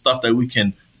got some stuff that we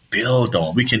can build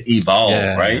on. We can evolve,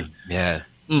 right? Yeah.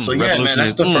 So man,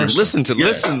 that's the first. Listen.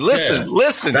 That's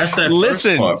that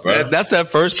first part, bro. That's that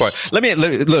first part. Let me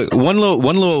look. One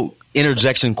little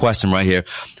interjection question right here.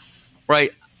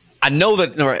 Right. I know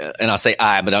that, and I'll say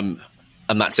but I'm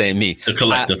I'm not saying me. The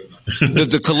collective.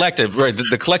 The collective, right?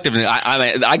 The collective.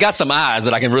 I got some eyes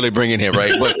that I can really bring in here,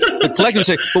 right? But the collective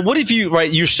say, but what if you,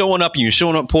 right? You're showing up and you're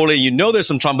showing up poorly. You know there's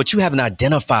some trauma, but you haven't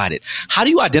identified it. How do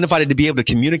you identify it to be able to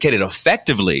communicate it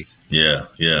effectively? Yeah.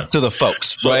 To the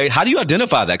folks, right? How do you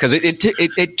identify that? Because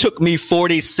it took me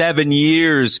 47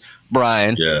 years,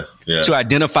 Brian, to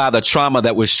identify the trauma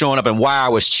that was showing up and why I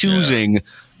was choosing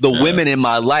the women in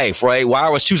my life, right? Why I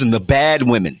was choosing the bad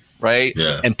women. Right.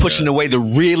 And pushing away the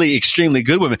really extremely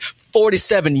good women.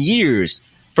 47 years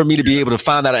for me to be able to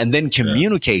find that and then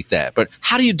communicate that. But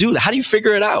how do you do that? How do you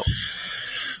figure it out?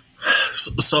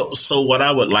 So what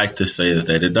I would like to say is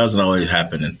that it doesn't always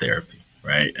happen in therapy.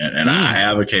 Right. And I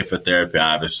advocate for therapy,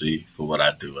 obviously, for what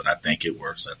I do. And I think it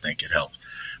works. I think it helps.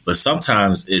 But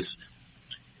sometimes it's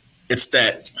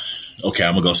that, okay,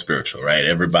 I'm going to go spiritual. Right.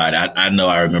 Everybody, I know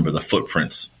I remember the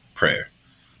footprints prayer.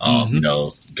 You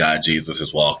know, God, Jesus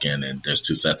is walking and there's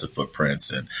two sets of footprints.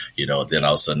 And, you know, then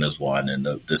all of a sudden there's one and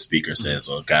the speaker says,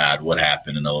 oh, God, what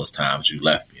happened in those times you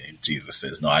left me? And Jesus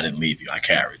says, no, I didn't leave you. I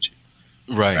carried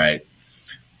you. Right.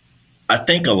 I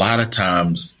think a lot of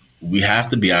times we have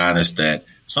to be honest that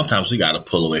sometimes we got to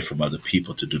pull away from other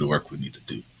people to do the work we need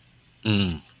to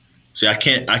do. See, I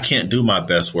can't do my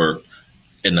best work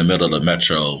in the middle of the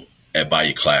metro at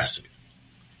Bayou Classic.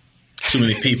 Too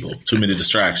many people, too many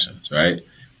distractions, right?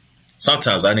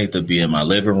 Sometimes I need to be in my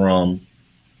living room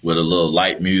with a little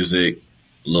light music,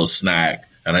 a little snack,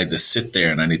 and I need to sit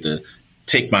there and I need to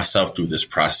take myself through this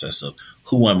process of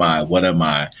who am I? What am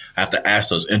I? I have to ask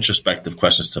those introspective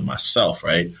questions to myself,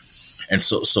 right? And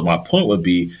so my point would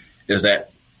be is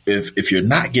that if you're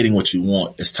not getting what you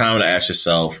want, it's time to ask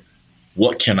yourself,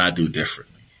 what can I do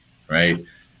differently, right?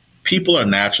 People are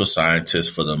natural scientists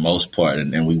for the most part,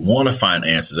 and we want to find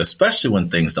answers, especially when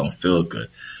things don't feel good.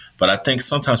 But I think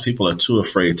sometimes people are too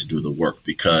afraid to do the work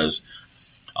because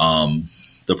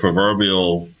the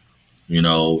proverbial, you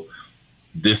know,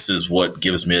 this is what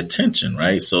gives me attention,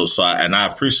 right? So I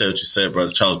appreciate what you said,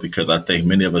 Brother Charles, because I think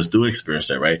many of us do experience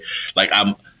that, right? Like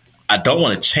I don't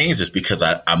want to change this because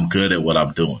I'm good at what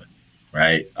I'm doing,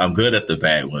 right? I'm good at the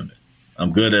bad women.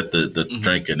 I'm good at the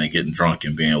drinking and getting drunk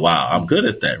and being wild. I'm good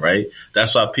at that, right?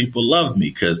 That's why people love me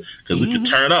because we can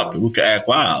turn up and we can act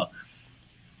wild.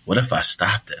 What if I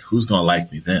stop that? Who's going to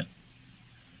like me then?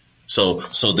 So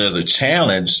there's a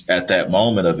challenge at that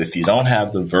moment of if you don't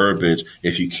have the verbiage,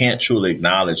 if you can't truly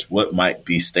acknowledge what might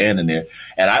be standing there.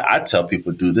 And I tell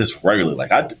people do this regularly.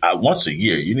 Like I once a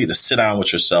year, you need to sit down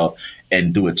with yourself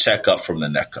and do a checkup from the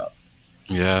neck up.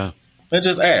 Yeah. And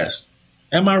just ask,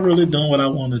 am I really doing what I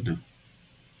want to do?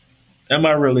 Am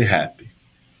I really happy?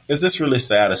 Is this really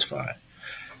satisfying?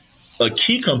 A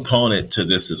key component to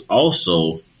this is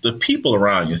also the people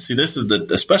around you. See, this is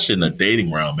especially in the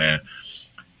dating realm, man.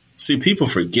 See, people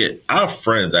forget our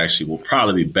friends actually will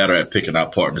probably be better at picking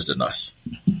out partners than us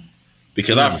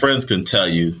because our friends can tell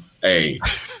you, hey,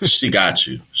 she got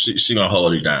you. She going to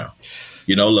hold you down.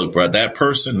 You know, look, bro, that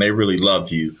person, they really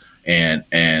love you.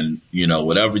 And you know,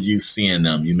 whatever you see in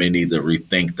them, you may need to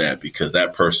rethink that because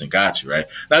that person got you, right?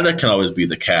 Now, that can always be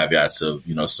the caveats of,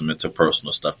 you know, some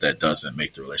interpersonal stuff that doesn't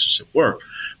make the relationship work.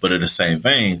 But in the same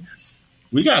vein,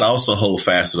 we got to also hold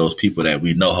fast to those people that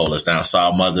we know hold us down. So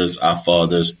our mothers, our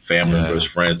fathers, family members,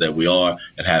 friends that we are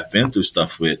and have been through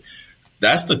stuff with.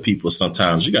 That's the people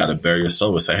sometimes you got to bare your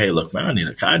soul and say, hey, look, man, I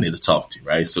need to talk to you,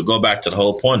 right? So go back to the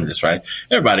whole point of this, right?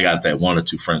 Everybody got that one or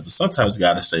two friends, but sometimes you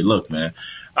got to say, look, man,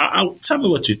 tell me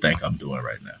what you think I'm doing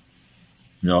right now.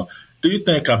 You know, do you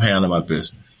think I'm handling my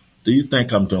business? Do you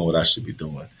think I'm doing what I should be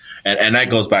doing? And that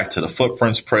goes back to the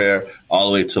footprints prayer all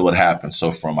the way to what happens.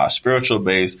 So from our spiritual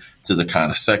base to the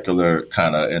kind of secular,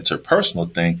 kind of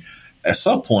interpersonal thing, at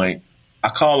some point, I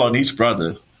call on each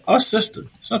brother or sister.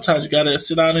 Sometimes you got to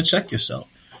sit down and check yourself.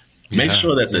 Make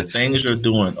sure that the things you're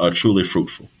doing are truly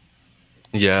fruitful.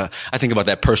 Yeah. I think about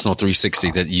that personal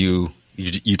 360 that you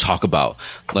talk about,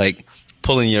 like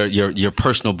pulling your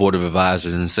personal board of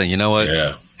advisors and saying, you know what,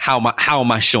 how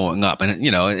am I showing up? And,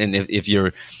 you know, and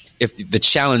if the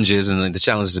challenges, and the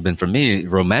challenges have been for me,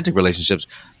 romantic relationships,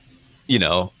 you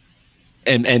know,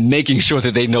 and making sure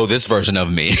that they know this version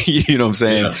of me, you know what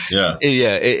I'm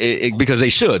saying? Because they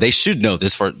should know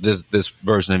this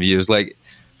version of you. Is like,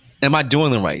 am I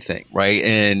doing the right thing? Right.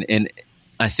 And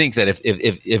I think that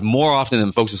if more often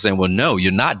than folks are saying, well, no,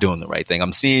 you're not doing the right thing.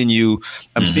 I'm seeing you.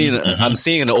 I'm seeing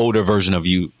an older version of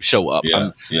you show up.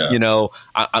 You know,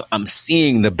 I'm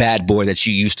seeing the bad boy that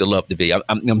you used to love to be.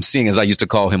 I'm seeing, as I used to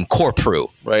call him, Corpru.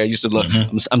 Right. I used to love.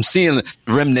 I'm seeing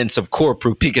remnants of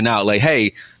Corpru peeking out. Like,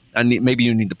 hey, maybe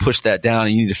you need to push that down,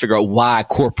 and you need to figure out why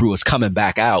corporal is coming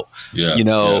back out.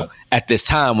 At this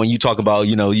time when you talk about,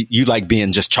 you like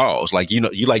being just Charles, like,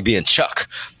 you like being Chuck,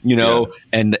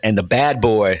 and the bad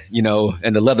boy,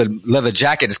 and the leather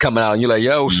jacket is coming out, and you're like,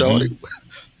 yo, shorty.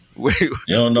 You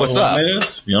don't know what's what up? it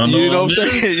is? You don't know what I'm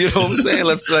saying? You know what I'm saying?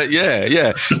 Let's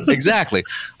yeah, exactly.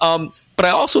 But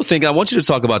I also think I want you to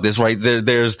talk about this, right?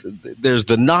 There's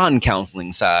the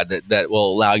non-counseling side that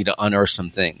will allow you to unearth some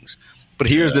things. But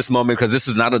here's this moment, because this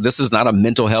is not a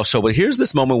mental health show, but here's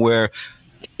this moment where,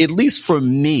 at least for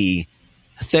me,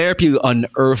 therapy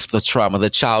unearthed the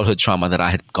childhood trauma that I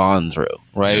had gone through,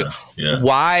 right? Yeah.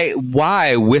 Why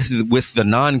with the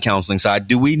non-counseling side,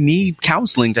 do we need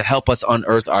counseling to help us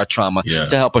unearth our trauma,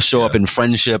 to help us show up in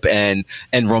friendship and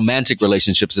romantic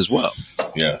relationships as well?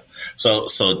 Yeah. So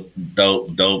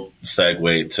don't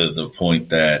segue to the point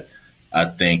that I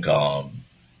think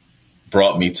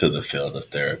brought me to the field of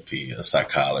therapy, of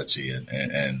psychology,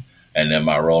 and in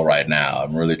my role right now,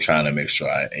 I'm really trying to make sure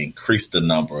I increase the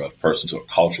number of persons who are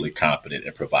culturally competent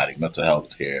in providing mental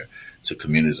health care to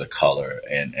communities of color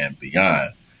and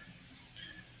beyond.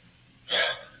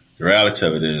 The reality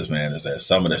of it is, man, is that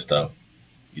some of this stuff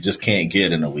you just can't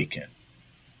get in a weekend.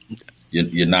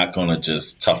 You're not going to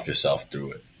just tough yourself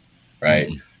through it, right?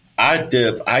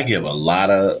 Mm-hmm. I give a lot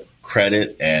of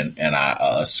credit and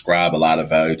I ascribe a lot of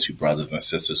value to brothers and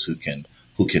sisters who can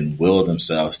will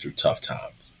themselves through tough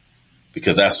times.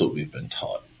 Because that's what we've been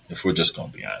taught. If we're just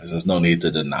going to be honest, there's no need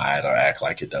to deny it or act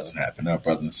like it doesn't happen. Our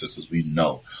brothers and sisters we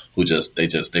know who they're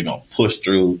going to push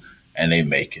through and they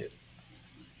make it.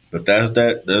 But there's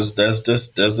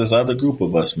this other group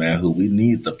of us, man, who we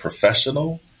need the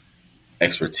professional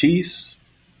expertise.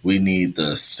 We need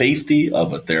the safety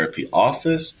of a therapy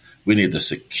office. We need the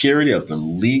security of the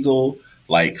legal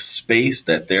space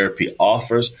that therapy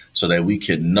offers, so that we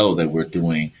can know that we're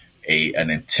doing an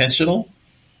intentional,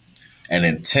 an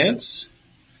intense,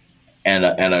 and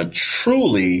a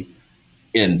truly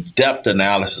in-depth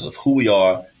analysis of who we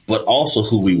are, but also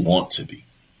who we want to be,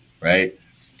 right?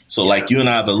 So like you and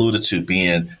I have alluded to,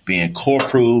 being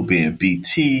corporal, being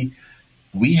BT,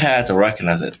 we had to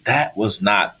recognize that was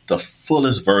not the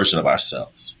fullest version of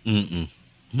ourselves.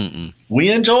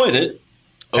 We enjoyed it.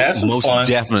 Had some fun. Most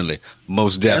definitely.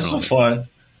 Had some fun.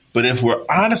 But if we're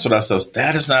honest with ourselves,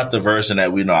 that is not the version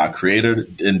that we know our Creator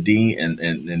and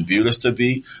viewed us to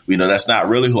be. We know that's not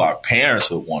really who our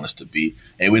parents would want us to be.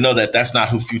 And we know that that's not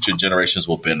who future generations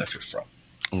will benefit from.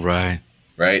 Right.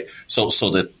 So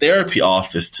the therapy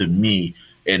office, to me,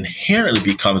 inherently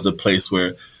becomes a place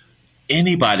where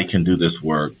anybody can do this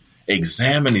work,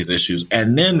 examine these issues,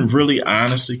 and then really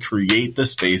honestly create the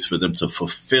space for them to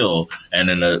fulfill and,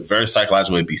 in a very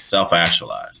psychological way, be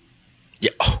self-actualized.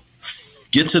 Yeah.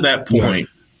 Get to that point.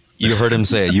 You heard him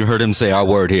say it. You heard him say our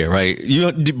word here, right?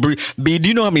 B, do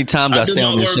you know how many times I say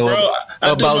on this show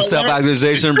about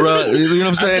self-actualization, bro? You know what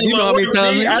I'm saying? You know how many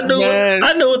times?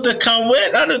 I know what to come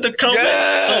with.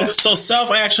 with. So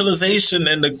self-actualization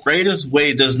in the greatest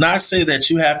way does not say that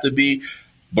you have to be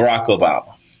Barack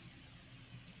Obama.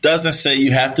 Doesn't say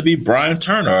you have to be Brian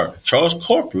Turner or Charles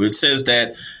Corprew. It says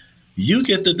that you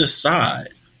get to decide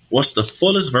what's the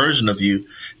fullest version of you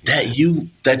that you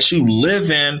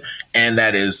live in, and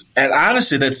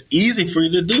honestly, that's easy for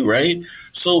you to do, right?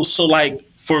 So like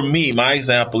for me, my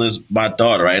example is my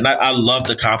daughter, right? And I love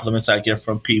the compliments I get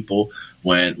from people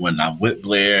when I'm with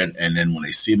Blair, and then when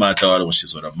they see my daughter when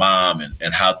she's with her mom,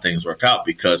 and how things work out.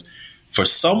 Because for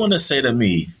someone to say to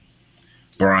me,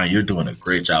 Brian, you're doing a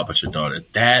great job with your daughter,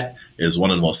 that is one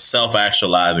of the most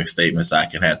self-actualizing statements I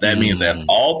can have. That means that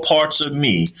all parts of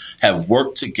me have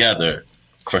worked together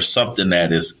for something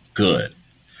that is good.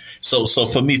 So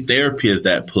for me, therapy is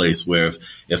that place where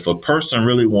if a person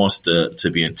really wants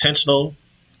to be intentional,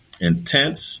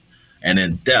 intense, and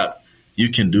in depth, you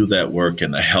can do that work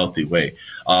in a healthy way.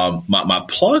 My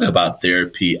plug about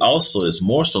therapy also is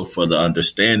more so for the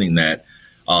understanding that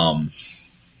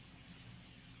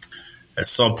at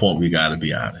some point, we got to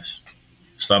be honest.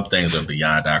 Some things are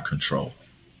beyond our control.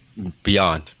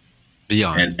 Beyond.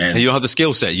 And you don't have the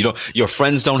skill set. Your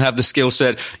friends don't have the skill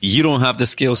set. You don't have the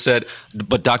skill set.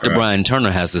 But Dr. Brian Turner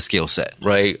has the skill set,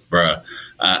 right? Bruh.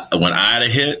 When I'd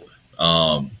have hit,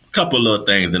 a couple of little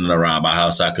things in and around my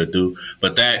house I could do.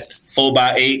 But that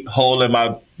 4x8 hole in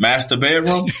my master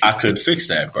bedroom, I couldn't fix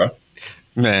that, bro.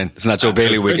 Man, it's not your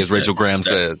bailiwick, as Rachel Graham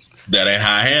says. That ain't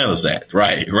how I handles that.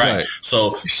 Right.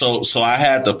 So I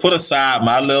had to put aside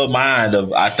my little mind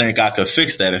of, I think I could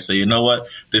fix that, and say, you know what?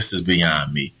 This is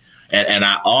beyond me. And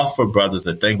I offer brothers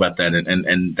to think about that.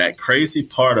 And that crazy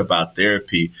part about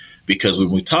therapy, because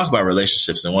when we talk about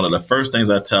relationships, and one of the first things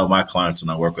I tell my clients when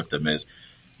I work with them is,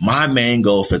 My main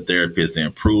goal for therapy is to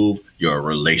improve your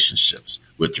relationships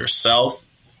with yourself,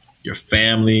 your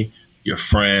family, your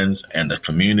friends, and the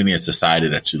community and society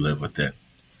that you live within.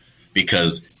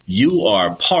 Because you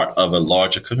are part of a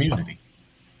larger community.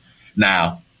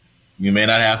 Now, you may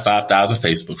not have 5,000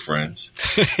 Facebook friends,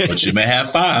 but you may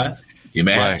have 5. You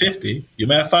may have 50. You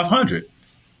may have 500.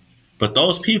 But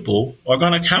those people are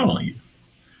going to count on you.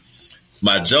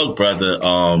 My joke, brother,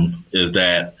 is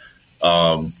that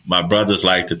my brothers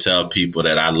like to tell people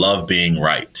that I love being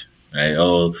right. Right?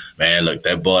 Oh, man, look,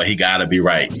 that boy, he got to be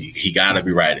right. He got to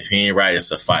be right. If he ain't right,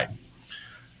 it's a fight.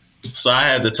 So I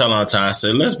had to tell him all the time, I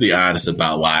said, let's be honest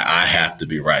about why I have to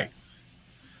be right.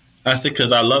 I said,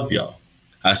 because I love y'all.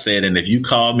 I said, and if you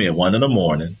call me at 1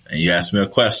 a.m. and you ask me a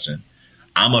question,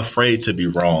 I'm afraid to be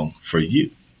wrong for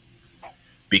you.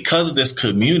 Because of this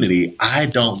community, I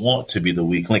don't want to be the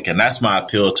weak link. And that's my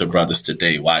appeal to brothers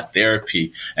today, why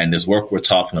therapy and this work we're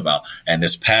talking about and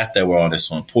this path that we're on is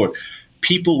so important.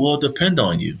 People will depend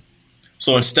on you.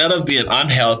 So instead of being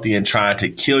unhealthy and trying to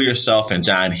kill yourself and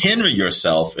John Henry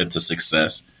yourself into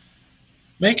success,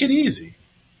 make it easy.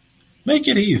 Make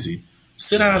it easy.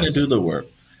 Sit down and do the work.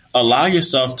 Allow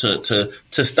yourself to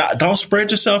stop. Don't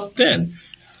spread yourself thin.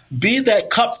 Be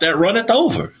that cup that runneth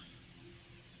over.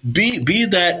 Be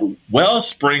that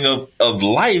wellspring of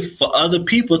life for other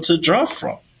people to draw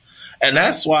from. And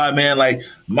that's why, man, like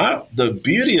the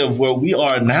beauty of where we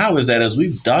are now is that as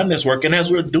we've done this work and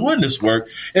as we're doing this work,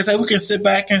 is that we can sit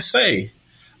back and say,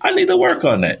 I need to work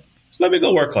on that. Let me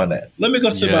go work on that. Let me go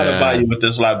sit by the bayou with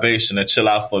this libation and chill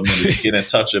out for a minute to get in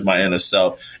touch with my inner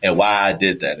self and why I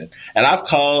did that. And I've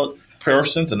called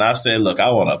persons and I've said, look, I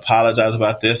want to apologize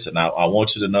about this. And I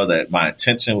want you to know that my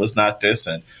intention was not this.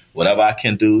 And whatever I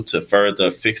can do to further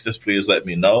fix this, please let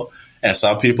me know. And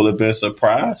some people have been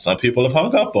surprised. Some people have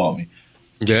hung up on me.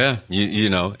 Yeah, you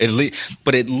know,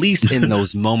 but at least in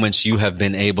those moments, you have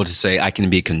been able to say, I can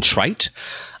be contrite.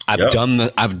 I've done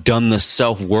the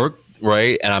self work,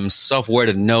 right? And I'm self aware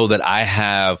to know that I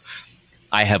have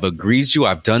agreed you.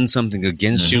 I've done something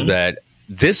against you that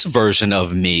this version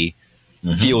of me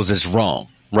feels is wrong,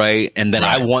 right? And then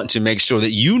I want to make sure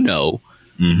that you know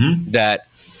that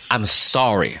I'm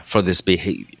sorry for this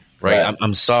behavior, right?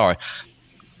 I'm sorry.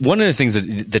 One of the things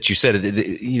that you said,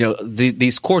 you know,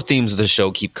 these core themes of the show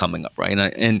keep coming up, right?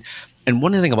 And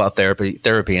one of the things about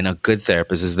therapy and a good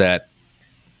therapist is that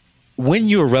when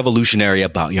you're revolutionary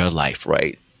about your life,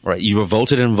 right, you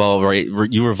revolted and evolved, right?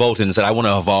 You revolted and said, I want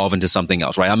to evolve into something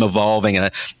else, right? I'm evolving,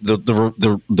 and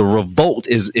the revolt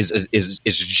is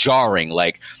jarring.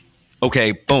 Like,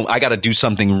 okay, boom, I got to do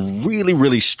something really,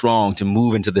 really strong to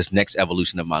move into this next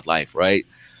evolution of my life, right?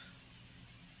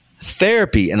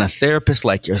 Therapy and a therapist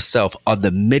like yourself are the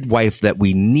midwife that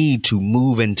we need to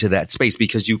move into that space,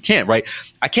 because you can't, right?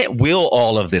 I can't will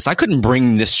all of this. I couldn't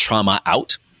bring this trauma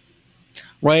out,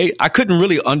 right? I couldn't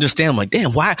really understand. I'm like,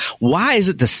 damn, why is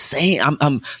it the same?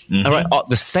 All right,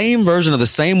 the same version of the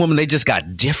same woman. They just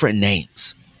got different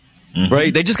names,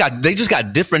 right? They just got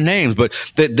different names, but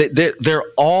they're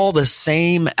all the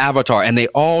same avatar, and they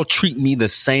all treat me the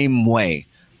same way.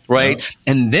 Right.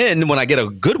 And then when I get a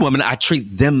good woman, I treat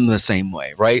them the same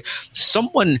way. Right.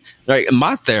 Someone, right.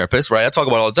 My therapist, right. I talk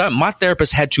about it all the time. My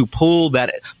therapist had to pull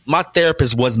that. My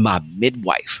therapist was my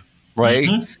midwife. Right.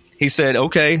 He said,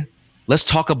 OK, let's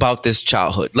talk about this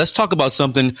childhood. Let's talk about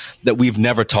something that we've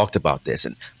never talked about this.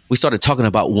 And we started talking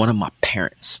about one of my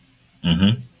parents.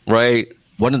 Right.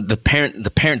 One of the parent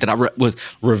that I was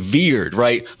revered.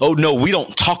 Right. Oh, no, we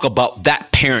don't talk about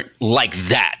that parent like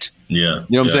that. Yeah.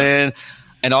 You know what I'm saying?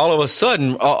 And all of a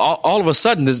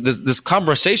sudden, this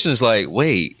conversation is like,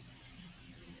 wait,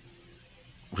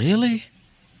 really?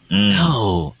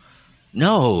 No,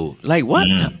 like what?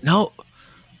 No.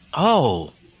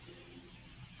 Oh,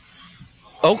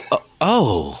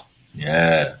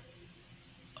 yeah.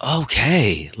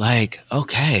 Okay, like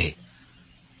okay.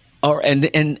 Or and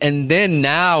then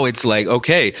now it's like,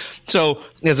 okay. So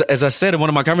as I said in one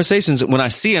of my conversations, when I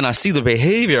see the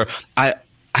behavior,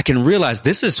 I can realize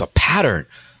this is a pattern,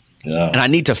 and I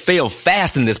need to fail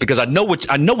fast in this because I know what's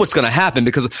going to happen,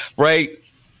 because right,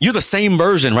 you're the same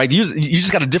version, right? You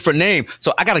just got a different name,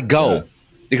 so I got to go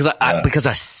because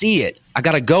I see it. I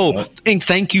got to go. And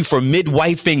thank you for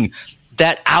midwifing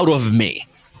that out of me,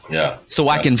 so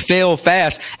I can fail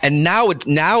fast. And now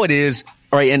it is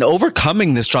right. And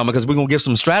overcoming this trauma, because we're gonna give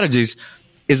some strategies,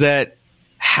 is that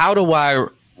how do I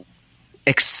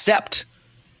accept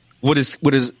what is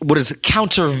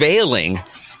countervailing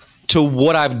to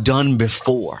what I've done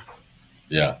before?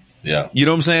 Yeah. You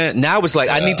know what I'm saying? Now it's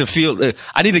like I need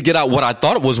to get out what I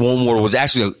thought it was warm water was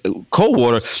actually cold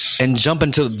water, and jump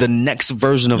into the next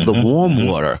version of the warm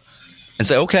water. and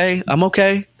say, okay, I'm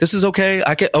okay. This is okay.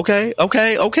 I can,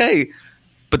 okay.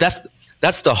 But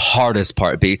that's the hardest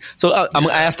part, B. So I'm going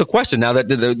to ask the question now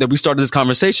that we started this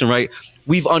conversation, right?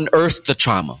 We've unearthed the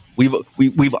trauma. We've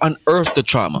unearthed the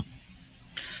trauma.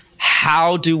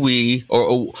 How do we,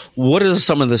 or what are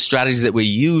some of the strategies that we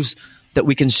use that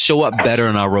we can show up better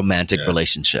in our romantic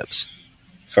relationships?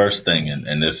 First thing,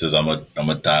 and this is, I'm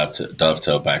a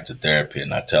dovetail back to therapy,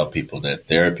 and I tell people that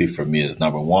therapy for me is,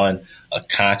 number one, a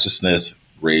consciousness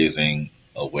raising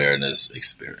awareness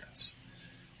experience.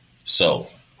 So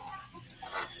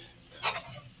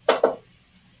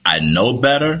I know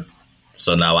better,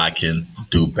 so now I can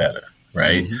do better,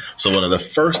 right? Mm-hmm. So one of the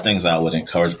first things I would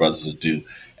encourage brothers to do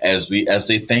as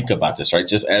they think about this, right,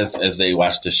 just as they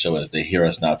watch this show, as they hear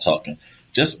us now talking,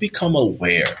 just become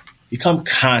aware. Become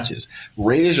conscious.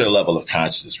 Raise your level of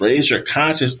consciousness. Raise your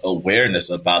conscious awareness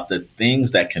about the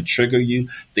things that can trigger you,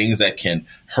 things that can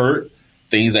hurt,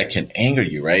 things that can anger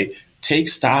you, right? Take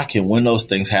stock in when those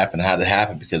things happen, how they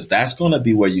happen, because that's going to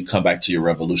be where you come back to your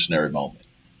revolutionary moment,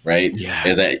 right? Yeah.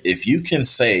 Is that if you can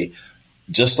say,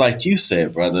 just like you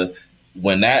said, brother,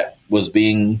 when that was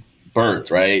being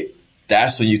birthed, right?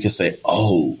 That's when you can say,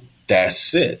 oh,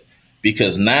 that's it.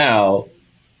 Because now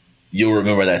you'll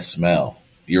remember that smell.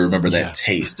 You remember that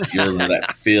taste. You remember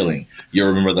that feeling. You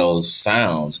remember those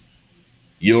sounds.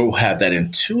 You'll have that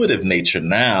intuitive nature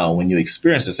now when you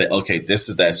experience it. Say, okay, this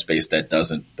is that space that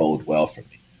doesn't bode well for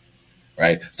me,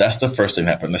 right? So that's the first thing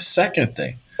that happened. The second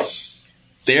thing,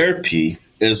 therapy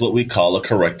is what we call a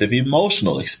corrective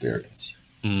emotional experience.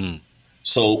 Mm.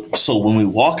 So when we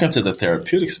walk into the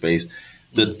therapeutic space,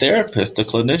 the therapist, the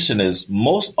clinician, is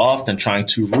most often trying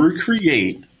to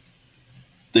recreate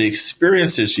the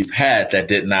experiences you've had that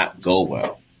did not go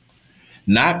well.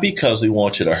 Not because we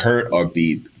want you to hurt or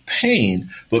be pain,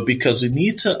 but because we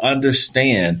need to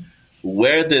understand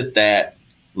where did that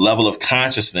level of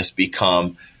consciousness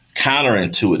become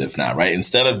counterintuitive now, right?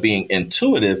 Instead of being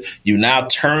intuitive, you now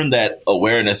turn that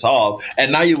awareness off,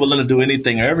 and now you're willing to do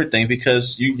anything or everything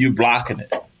because you're blocking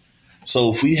it.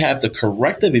 So if we have the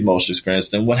corrective emotional experience,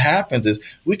 then what happens is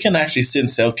we can actually sit and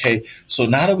say, okay, so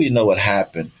now that we know what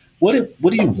happened, what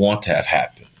do you want to have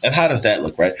happen? And how does that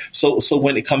look, right? So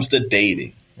when it comes to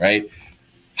dating, right,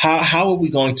 how are we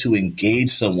going to engage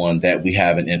someone that we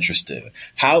have an interest in?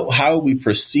 How we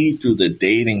proceed through the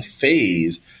dating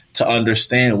phase to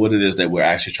understand what it is that we're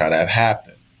actually trying to have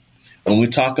happen? When we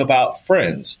talk about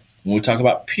friends, when we talk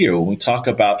about peer, when we talk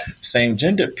about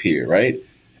same-gender peer, right?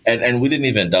 And we didn't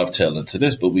even dovetail into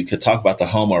this, but we could talk about the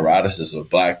homoeroticism of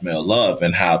black male love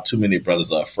and how too many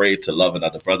brothers are afraid to love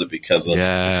another brother because of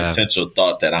the potential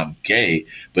thought that I'm gay.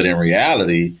 But in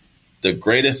reality, the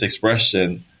greatest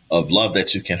expression of love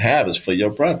that you can have is for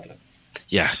your brother.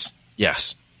 Yes.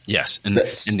 And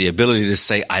the ability to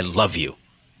say, I love you.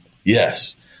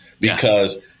 Yes.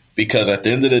 Because at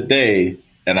the end of the day,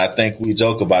 and I think we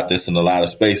joke about this in a lot of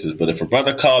spaces, but if a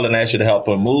brother called and asked you to help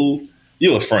him move,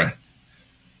 you're a friend.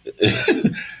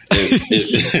 if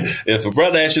a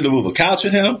brother asks you to move a couch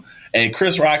with him, and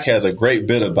Chris Rock has a great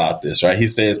bit about this, right? He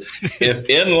says, if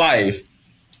in life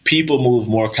people move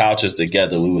more couches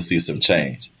together, we will see some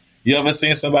change. You ever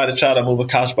seen somebody try to move a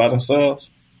couch by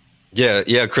themselves?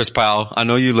 Yeah, Chris Powell. I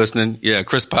know you listening. Yeah,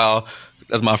 Chris Powell.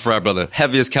 That's my frat brother.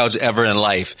 Heaviest couch ever in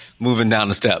life, moving down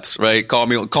the steps, right? Call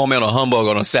me on a humbug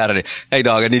on a Saturday. Hey,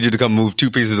 dog, I need you to come move 2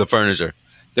 pieces of furniture.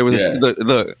 There was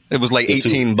it was like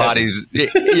 18 bodies.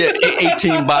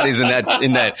 18 bodies in that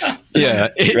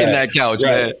couch,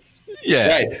 right. Man. Yeah.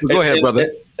 Right. Go ahead,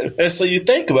 brother. And so you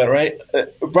think about it, right?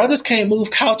 Brothers can't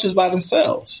move couches by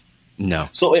themselves. No.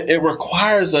 So it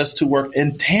requires us to work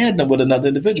in tandem with another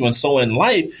individual. And so in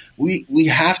life, we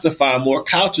have to find more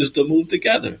couches to move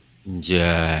together.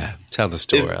 Yeah. Tell the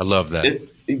story. I love that.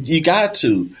 You got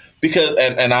to. Because,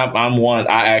 and I'm one,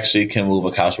 I actually can move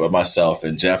a couch by myself,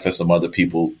 and Jeff and some other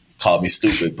people called me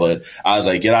stupid, but I was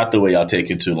like, get out the way, y'all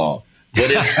taking too long. But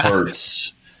it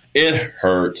hurts. It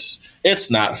hurts.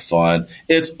 It's not fun.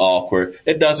 It's awkward.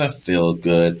 It doesn't feel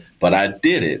good, but I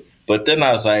did it. But then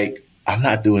I was like, I'm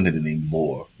not doing it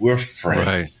anymore. We're friends.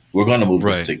 Right. We're going to move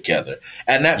this together.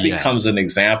 And that becomes an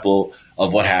example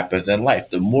of what happens in life.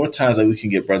 The more times that we can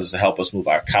get brothers to help us move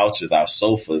our couches, our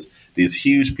sofas, these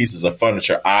huge pieces of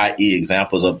furniture, i.e.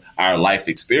 examples of our life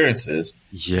experiences.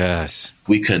 Yes.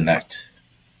 We connect.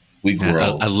 We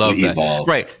grow. I love we that. Evolve.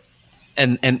 Right.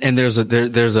 And there's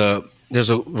a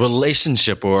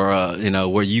relationship or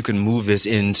where you can move this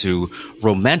into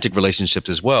romantic relationships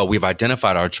as well. We've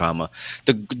identified our trauma.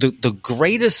 The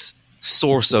greatest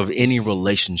source of any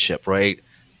relationship, right,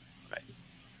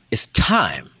 is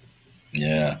time.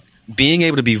 Yeah. being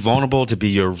able to be vulnerable, to be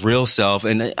your real self.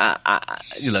 And look,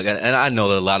 and I know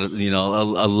that a lot of,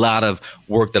 a lot of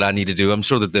work that I need to do. I'm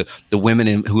sure that the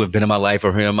women who have been in my life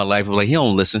or here in my life are like, he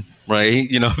don't listen, right?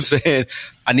 You know what I'm saying?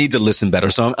 I need to listen better.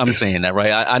 So I'm saying that,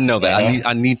 right? I know that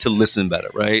I need to listen better,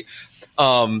 right?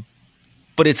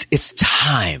 But it's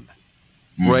time.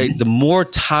 Right. The more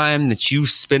time that you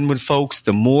spend with folks,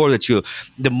 the more that you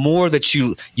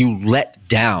let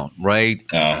down. Right.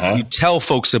 You tell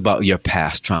folks about your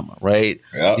past trauma. Right.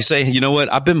 Yep. You say, you know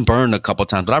what? I've been burned a couple of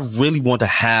times, but I really want to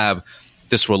have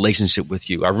this relationship with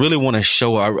you. I really want to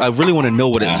show. I really want to know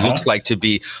what it looks like to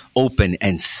be open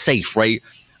and safe. Right.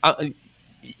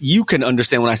 You can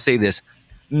understand when I say this.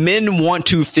 Men want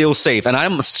to feel safe. And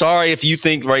I'm sorry if you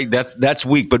think, right, that's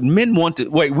weak, but men want to,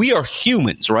 wait, we are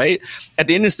humans, right? At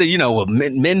the end of the day,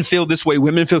 men feel this way,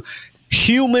 women feel,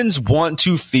 humans want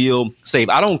to feel safe.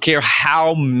 I don't care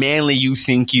how manly you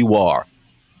think you are.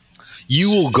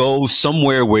 You will go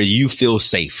somewhere where you feel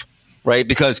safe. Right.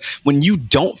 Because when you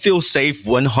don't feel safe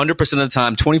 100% of the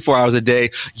time, 24 hours a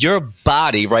day, your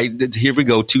body. Right. Here we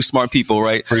go. Two smart people.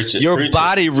 Right. Your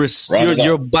body,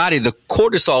 the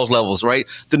cortisol levels. Right.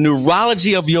 The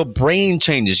neurology of your brain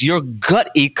changes. Your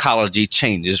gut ecology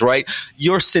changes. Right.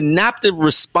 Your synaptic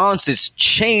responses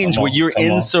change where you're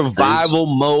in survival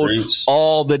mode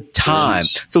all the time.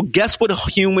 So guess what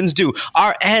humans do?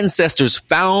 Our ancestors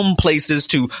found places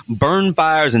to burn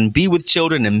fires and be with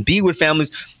children and be with families.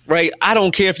 Right. I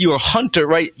don't care if you're a hunter.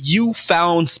 Right. You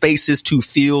found spaces to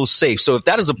feel safe. So if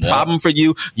that is a problem for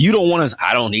you, you don't want to.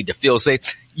 I don't need to feel safe.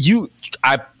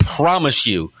 I promise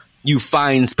you, you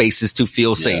find spaces to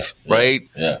feel safe. Right.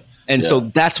 And so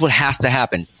that's what has to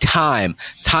happen. Time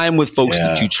with folks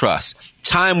that you trust,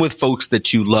 time with folks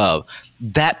that you love.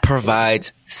 That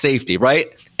provides safety. Right.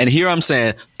 And here I'm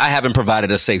saying I haven't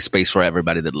provided a safe space for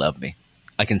everybody that loved me.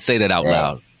 I can say that out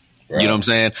loud. You know what I'm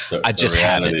saying? I just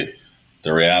haven't.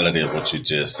 The reality of what you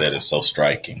just said is so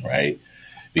striking, right?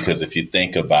 Because if you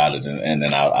think about it, and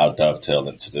then I'll dovetail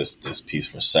into this piece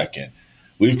for a second,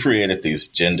 we've created these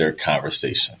gender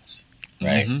conversations,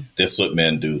 right? This is what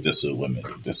men do, this is what women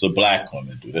do, this is what black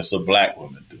women do, this is what black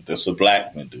women do, this is what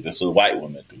black men do, this is what white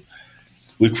women do.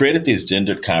 We've created these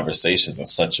gendered conversations in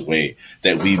such a way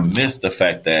that we miss the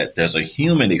fact that there's a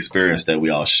human experience that we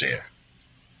all share.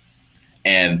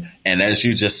 And as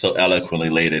you just so eloquently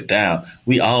laid it down,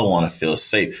 we all want to feel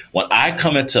safe. When I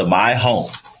come into my home,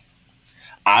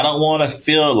 I don't want to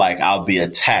feel like I'll be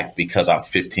attacked because I'm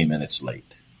 15 minutes late.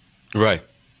 Right.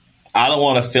 I don't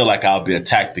want to feel like I'll be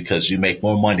attacked because you make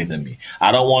more money than me.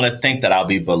 I don't want to think that I'll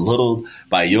be belittled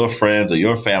by your friends or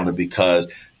your family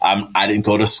because I didn't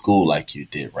go to school like you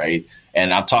did, right?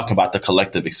 And I'm talking about the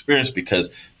collective experience because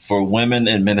for women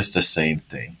and men, it's the same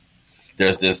thing.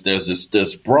 There's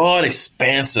this broad,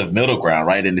 expansive middle ground,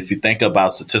 right? And if you think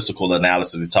about statistical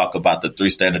analysis, we talk about the 3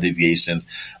 standard deviations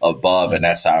above, and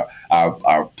that's our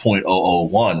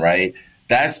 0.001, right?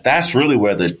 That's really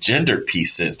where the gender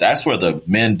piece is. That's where the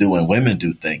men do and women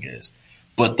do thing is.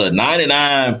 But the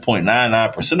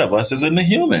 99.99% of us is in the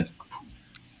human.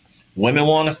 Women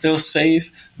want to feel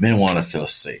safe. Men want to feel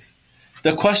safe.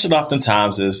 The question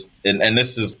oftentimes is, and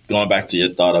this is going back to your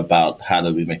thought about how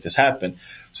do we make this happen.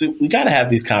 So we got to have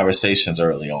these conversations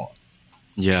early on.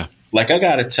 Yeah. Like I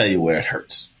got to tell you where it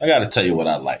hurts. I got to tell you what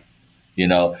I like,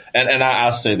 and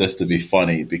I'll say this to be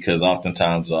funny because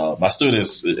oftentimes my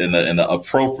students in an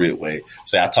appropriate way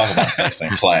say I talk about sex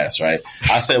in class, right?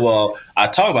 I say, well, I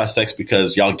talk about sex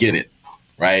because y'all get it,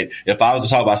 right? If I was to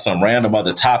talk about some random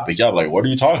other topic, y'all be like, what are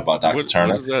you talking about, Dr.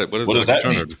 Turner? What does that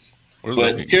mean?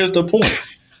 But here's the point.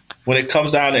 When it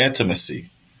comes down to intimacy,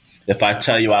 if I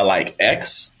tell you I like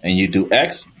X and you do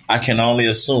X, I can only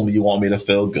assume you want me to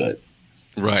feel good.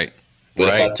 Right. But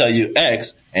if I tell you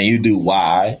X and you do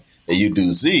Y and you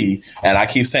do Z and I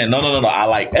keep saying, no, I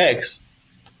like X,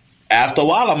 after a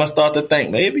while I'm going to start to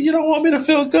think maybe you don't want me to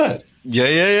feel good.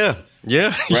 Yeah.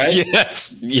 Right?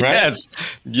 Yes. Yes.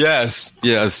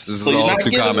 This is so all you're not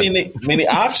too common. Many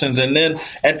options. And then,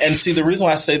 and see, the reason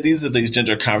why I say these are these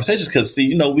gender conversations, because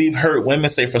see, we've heard women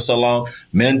say for so long,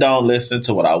 men don't listen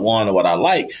to what I want or what I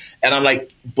like. And I'm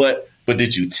like, but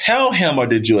did you tell him or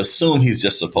did you assume he's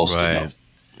just supposed to know?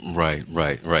 Right.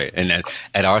 And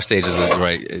at our stages of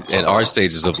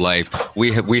life,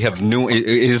 we have new.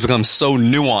 It has become so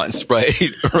nuanced, right. You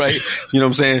know what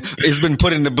I'm saying? It's been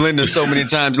put in the blender so many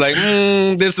times. Like,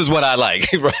 this is what I like,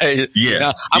 right? Yeah.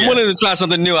 Now, I'm willing to try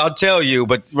something new. I'll tell you,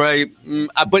 but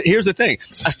but here's the thing: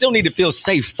 I still need to feel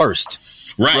safe first,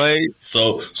 right?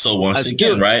 So once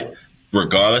again, right?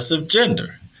 Regardless of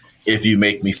gender, if you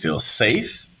make me feel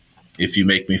safe, if you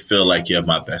make me feel like you have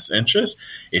my best interest,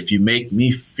 if you make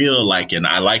me feel like, and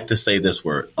I like to say this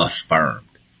word, affirmed.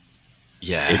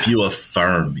 Yeah. If you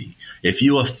affirm me, if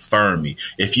you affirm me,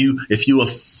 if you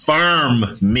affirm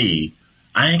me,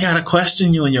 I ain't got to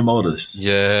question you and your motives.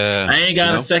 Yeah. I ain't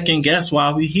got to second guess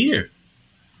why we here.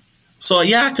 So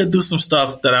yeah, I could do some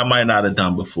stuff that I might not have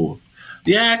done before.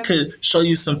 Yeah, I could show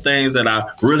you some things that I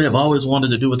really have always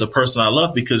wanted to do with the person I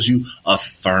love because you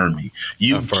affirm me.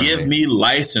 You give me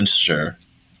licensure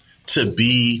to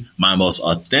be my most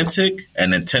authentic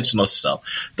and intentional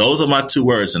self. Those are my 2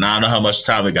 words, and I don't know how much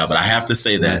time we got, but I have to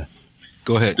say that.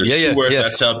 Go ahead. The 2 words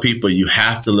I tell people you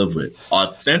have to live with: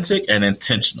 authentic and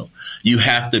intentional. You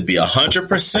have to be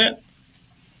 100%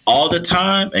 all the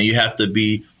time, and you have to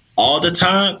be all the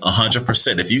time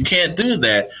 100%. If you can't do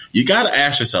that, you got to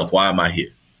ask yourself, why am I here?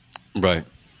 Right.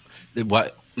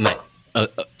 What?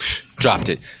 Dropped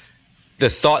it. The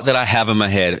thought that I have in my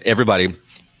head, everybody,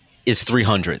 is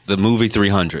 300, the movie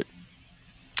 300.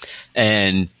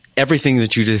 And everything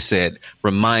that you just said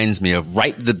reminds me of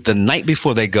the night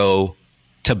before they go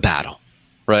to battle,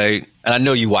 right? And I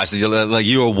know you watched it, like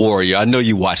you're a warrior. I know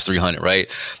you watched 300,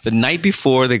 right? The night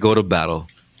before they go to battle,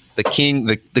 the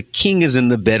king is in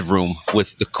the bedroom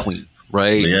with the queen,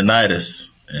 right? Leonidas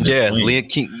and his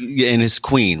queen. And his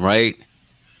queen, right?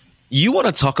 You want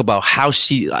to talk about how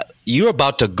you're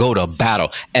about to go to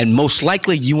battle, and most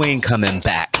likely you ain't coming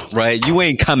back, right? You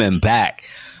ain't coming back.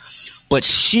 But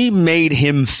she made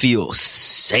him feel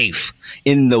safe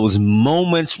in those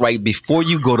moments right before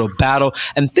you go to battle.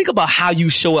 And think about how you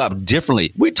show up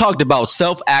differently. We talked about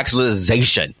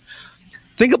self-actualization.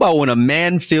 Think about when a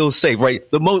man feels safe, right?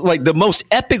 The most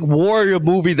epic warrior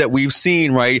movie that we've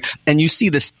seen, right? And you see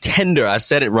this tender, I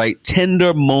said it right,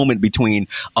 tender moment between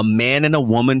a man and a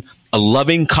woman, a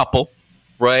loving couple,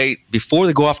 right? Before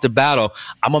they go off to battle,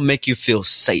 I'm going to make you feel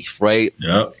safe, right?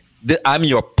 Yep. I'm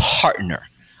your partner.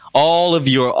 All of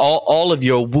your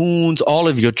wounds, all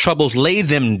of your troubles, lay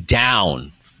them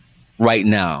down right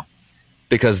now.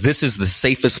 Because this is the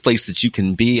safest place that you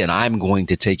can be, and I'm going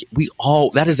to take it.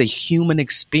 That is a human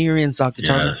experience, Dr.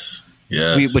 Turner.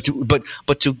 Yes.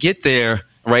 But to get there,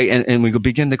 right, and we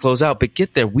begin to close out, but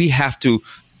get there, we have to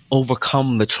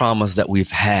overcome the traumas that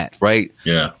we've had, right?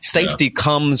 Yeah. Safety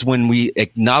comes when we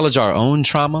acknowledge our own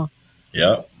trauma.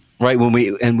 Yeah. Right. When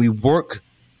we work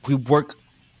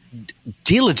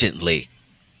diligently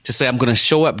to say, I'm going to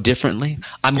show up differently.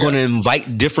 I'm going to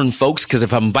invite different folks, because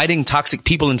if I'm inviting toxic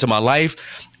people into my life,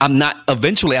 I'm not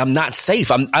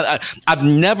safe. I've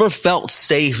never felt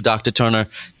safe, Dr. Turner,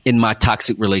 in my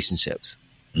toxic relationships.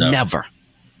 No. Never.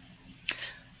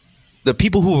 The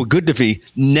people who were good to me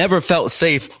never felt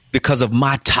safe because of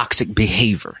my toxic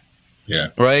behavior. Yeah.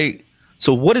 Right.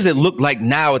 So what does it look like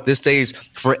now at this stage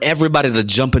for everybody to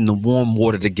jump in the warm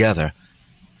water together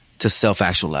to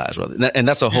self-actualize, brother? And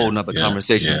that's a whole nother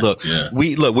conversation. Look,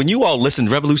 when you all listen,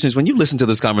 revolutionaries, when you listen to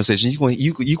this conversation,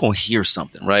 you're going to hear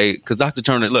something, right? Because Dr.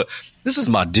 Turner, look, this is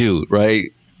my dude,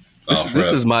 right?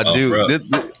 This is my dude.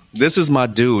 This is my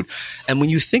dude. And when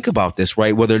you think about this,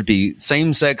 right, whether it be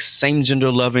same sex, same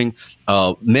gender loving,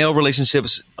 male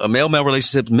relationships, male-male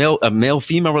relationships,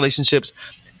 male-female relationships,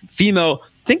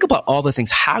 think about all the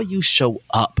things, how you show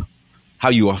up, how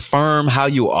you affirm, how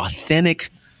you are authentic.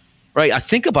 Right. I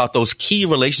think about those key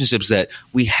relationships that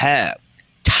we have: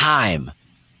 time,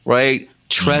 right?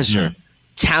 Treasure,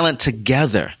 talent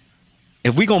together.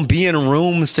 If we're going to be in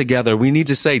rooms together, we need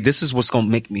to say, this is what's going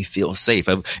to make me feel safe.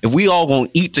 If we all going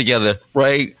to eat together,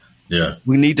 right? Yeah.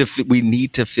 We need to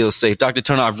feel safe. Dr.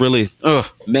 Turner,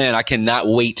 I cannot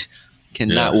wait.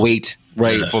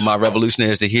 For my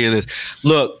revolutionaries to hear this.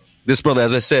 Look, this brother,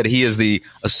 as I said, he is the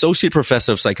associate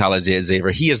professor of psychology at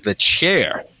Xavier. He is the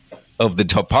chair of the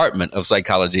Department of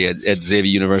Psychology at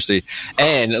Xavier University.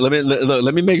 And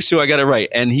let me make sure I got it right.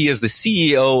 And he is the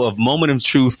CEO of Moment of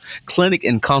Truth Clinic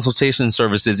and Consultation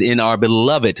Services in our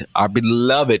beloved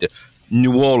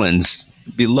New Orleans.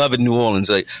 Beloved New Orleans.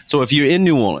 Right? So if you're in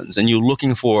New Orleans and you're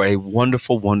looking for a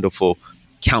wonderful, wonderful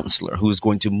counselor who is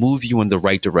going to move you in the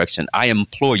right direction, I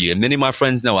implore you, and many of my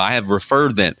friends know, I have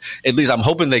referred them, at least I'm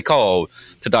hoping they call,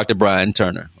 to Dr. Brian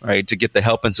Turner, right, to get the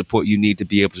help and support you need to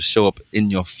be able to show up in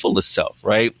your fullest self,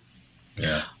 right?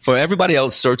 Yeah. For everybody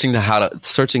else searching how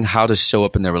to show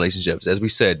up in their relationships, as we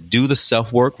said, do the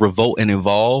self-work, revolt and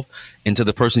evolve into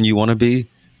the person you want to be.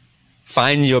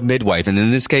 Find your midwife, and in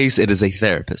this case, it is a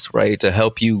therapist, right, to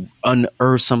help you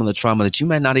unearth some of the trauma that you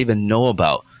might not even know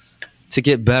about to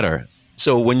get better.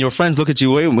 So when your friends look at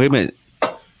you, wait a minute,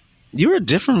 you're a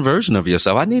different version of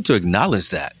yourself. I need to acknowledge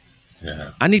that.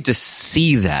 Yeah. I need to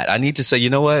see that. I need to say, you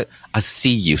know what? I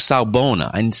see you. Salbona.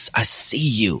 I see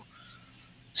you.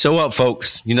 Show up,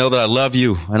 folks. You know that I love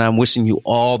you, and I'm wishing you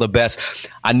all the best.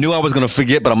 I knew I was going to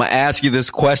forget, but I'm going to ask you this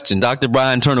question. Dr.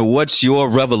 Brian Turner, what's your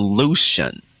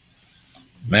revolution?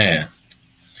 Man,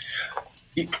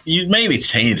 you made me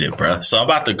change it, bro. So I'm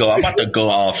about to go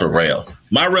off the rail.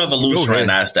 My revolution right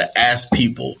now is to ask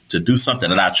people to do something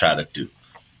that I try to do.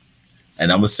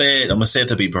 And I'm gonna say it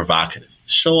to be provocative.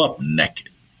 Show up naked.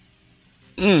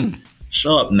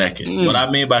 Show up naked. What I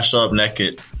mean by show up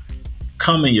naked,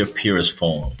 come in your purest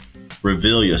form.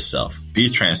 Reveal yourself. Be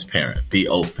transparent. Be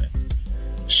open.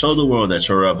 Show the world that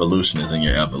your revolution is in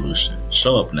your evolution.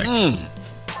 Show up naked.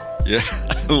 Yeah,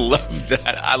 I love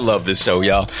that. I love this show,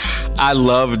 y'all. I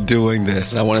love doing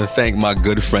this. And I want to thank my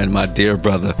good friend, my dear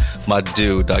brother, my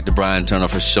dude, Dr. Brian Turner,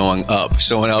 for showing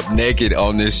up naked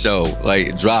on this show,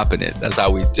 like dropping it. That's how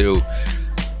we do.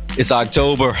 It's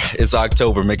October,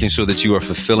 making sure that you are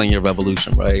fulfilling your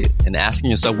revolution, right? And asking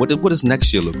yourself, what does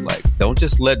next year look like? Don't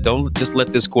just let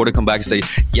this quarter come back and say,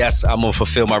 yes, I'm going to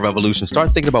fulfill my revolution. Start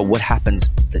thinking about what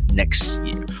happens the next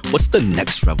year. What's the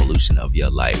next revolution of your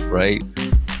life, right?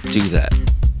 Do that.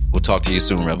 We'll talk to you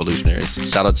soon, revolutionaries.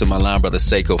 Shout out to my line brother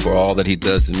Seiko for all that he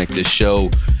does to make this show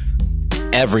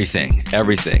everything.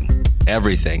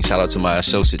 Shout out to my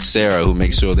associate Sarah, who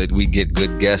makes sure that we get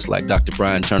good guests like Dr.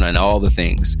 Brian Turner and all the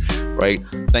things, right?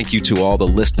 Thank you to all the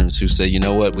listeners who say, you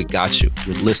know what, we got you.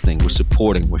 We're listening, we're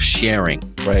supporting, we're sharing,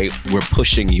 right? We're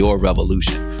pushing your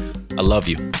revolution. I love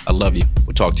you.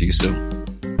 We'll talk to you soon.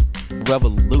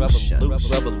 Revolution.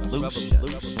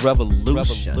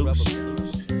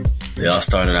 They all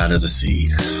started out as a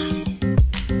seed.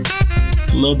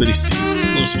 A little bitty seed, a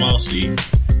little small seed,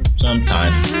 some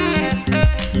tiny.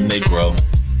 And they grow.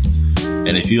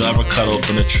 And if you ever cut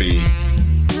open a tree,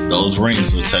 those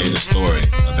rings will tell you the story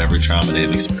of every trauma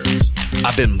they've experienced.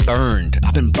 I've been burned,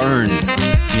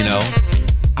 you know?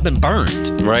 I've been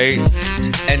burned, right?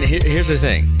 And here's the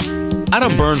thing. I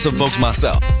done burned some folks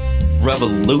myself.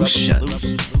 Revolution.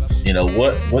 You know,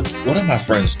 what are my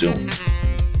friends doing?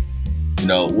 You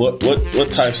know,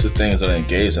 what types of things are they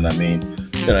engaged in? I mean,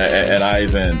 you know, and I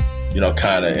even, you know,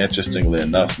 kind of interestingly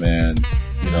enough, man,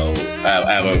 you know,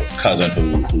 I have a cousin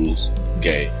who's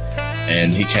gay,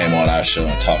 and he came on our show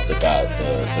and talked about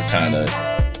the kind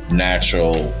of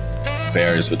natural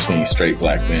barriers between straight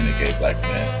black men and gay black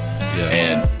men.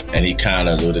 Yeah. And he kind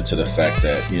of alluded to the fact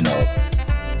that, you know,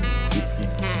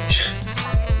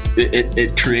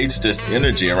 it creates this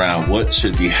energy around what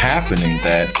should be happening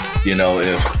that, you know,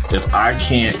 if I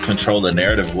can't control the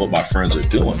narrative of what my friends are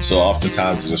doing. So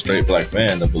oftentimes as a straight black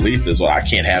man, the belief is, well, I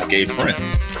can't have gay friends.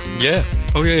 Yeah.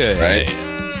 Oh, yeah. Right?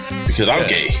 Yeah. Because I'm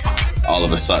gay all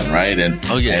of a sudden, right? And,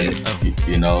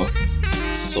 you know,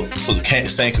 so the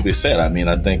same could be said. I mean,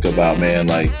 I think about, man,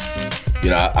 like, you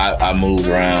know, I moved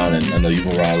around, and I know you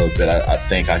moved around a little bit. I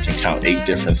think I can count 8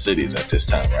 different cities at this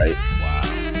time, right? Wow.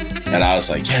 And I was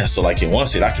like, yeah, so like in one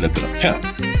city, I could have been a pimp,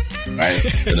 right?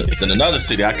 Then another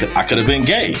city, I could have been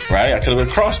gay, right? I could have been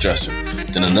a cross-dresser.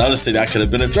 Then another city, I could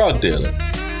have been a drug dealer.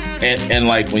 And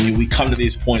like when we come to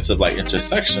these points of like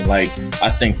intersection, like I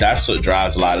think that's what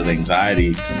drives a lot of the anxiety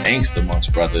and angst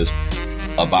amongst brothers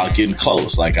about getting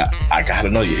close. Like I got to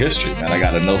know your history, man. I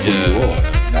got to know who you are,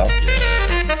 you know? Yeah.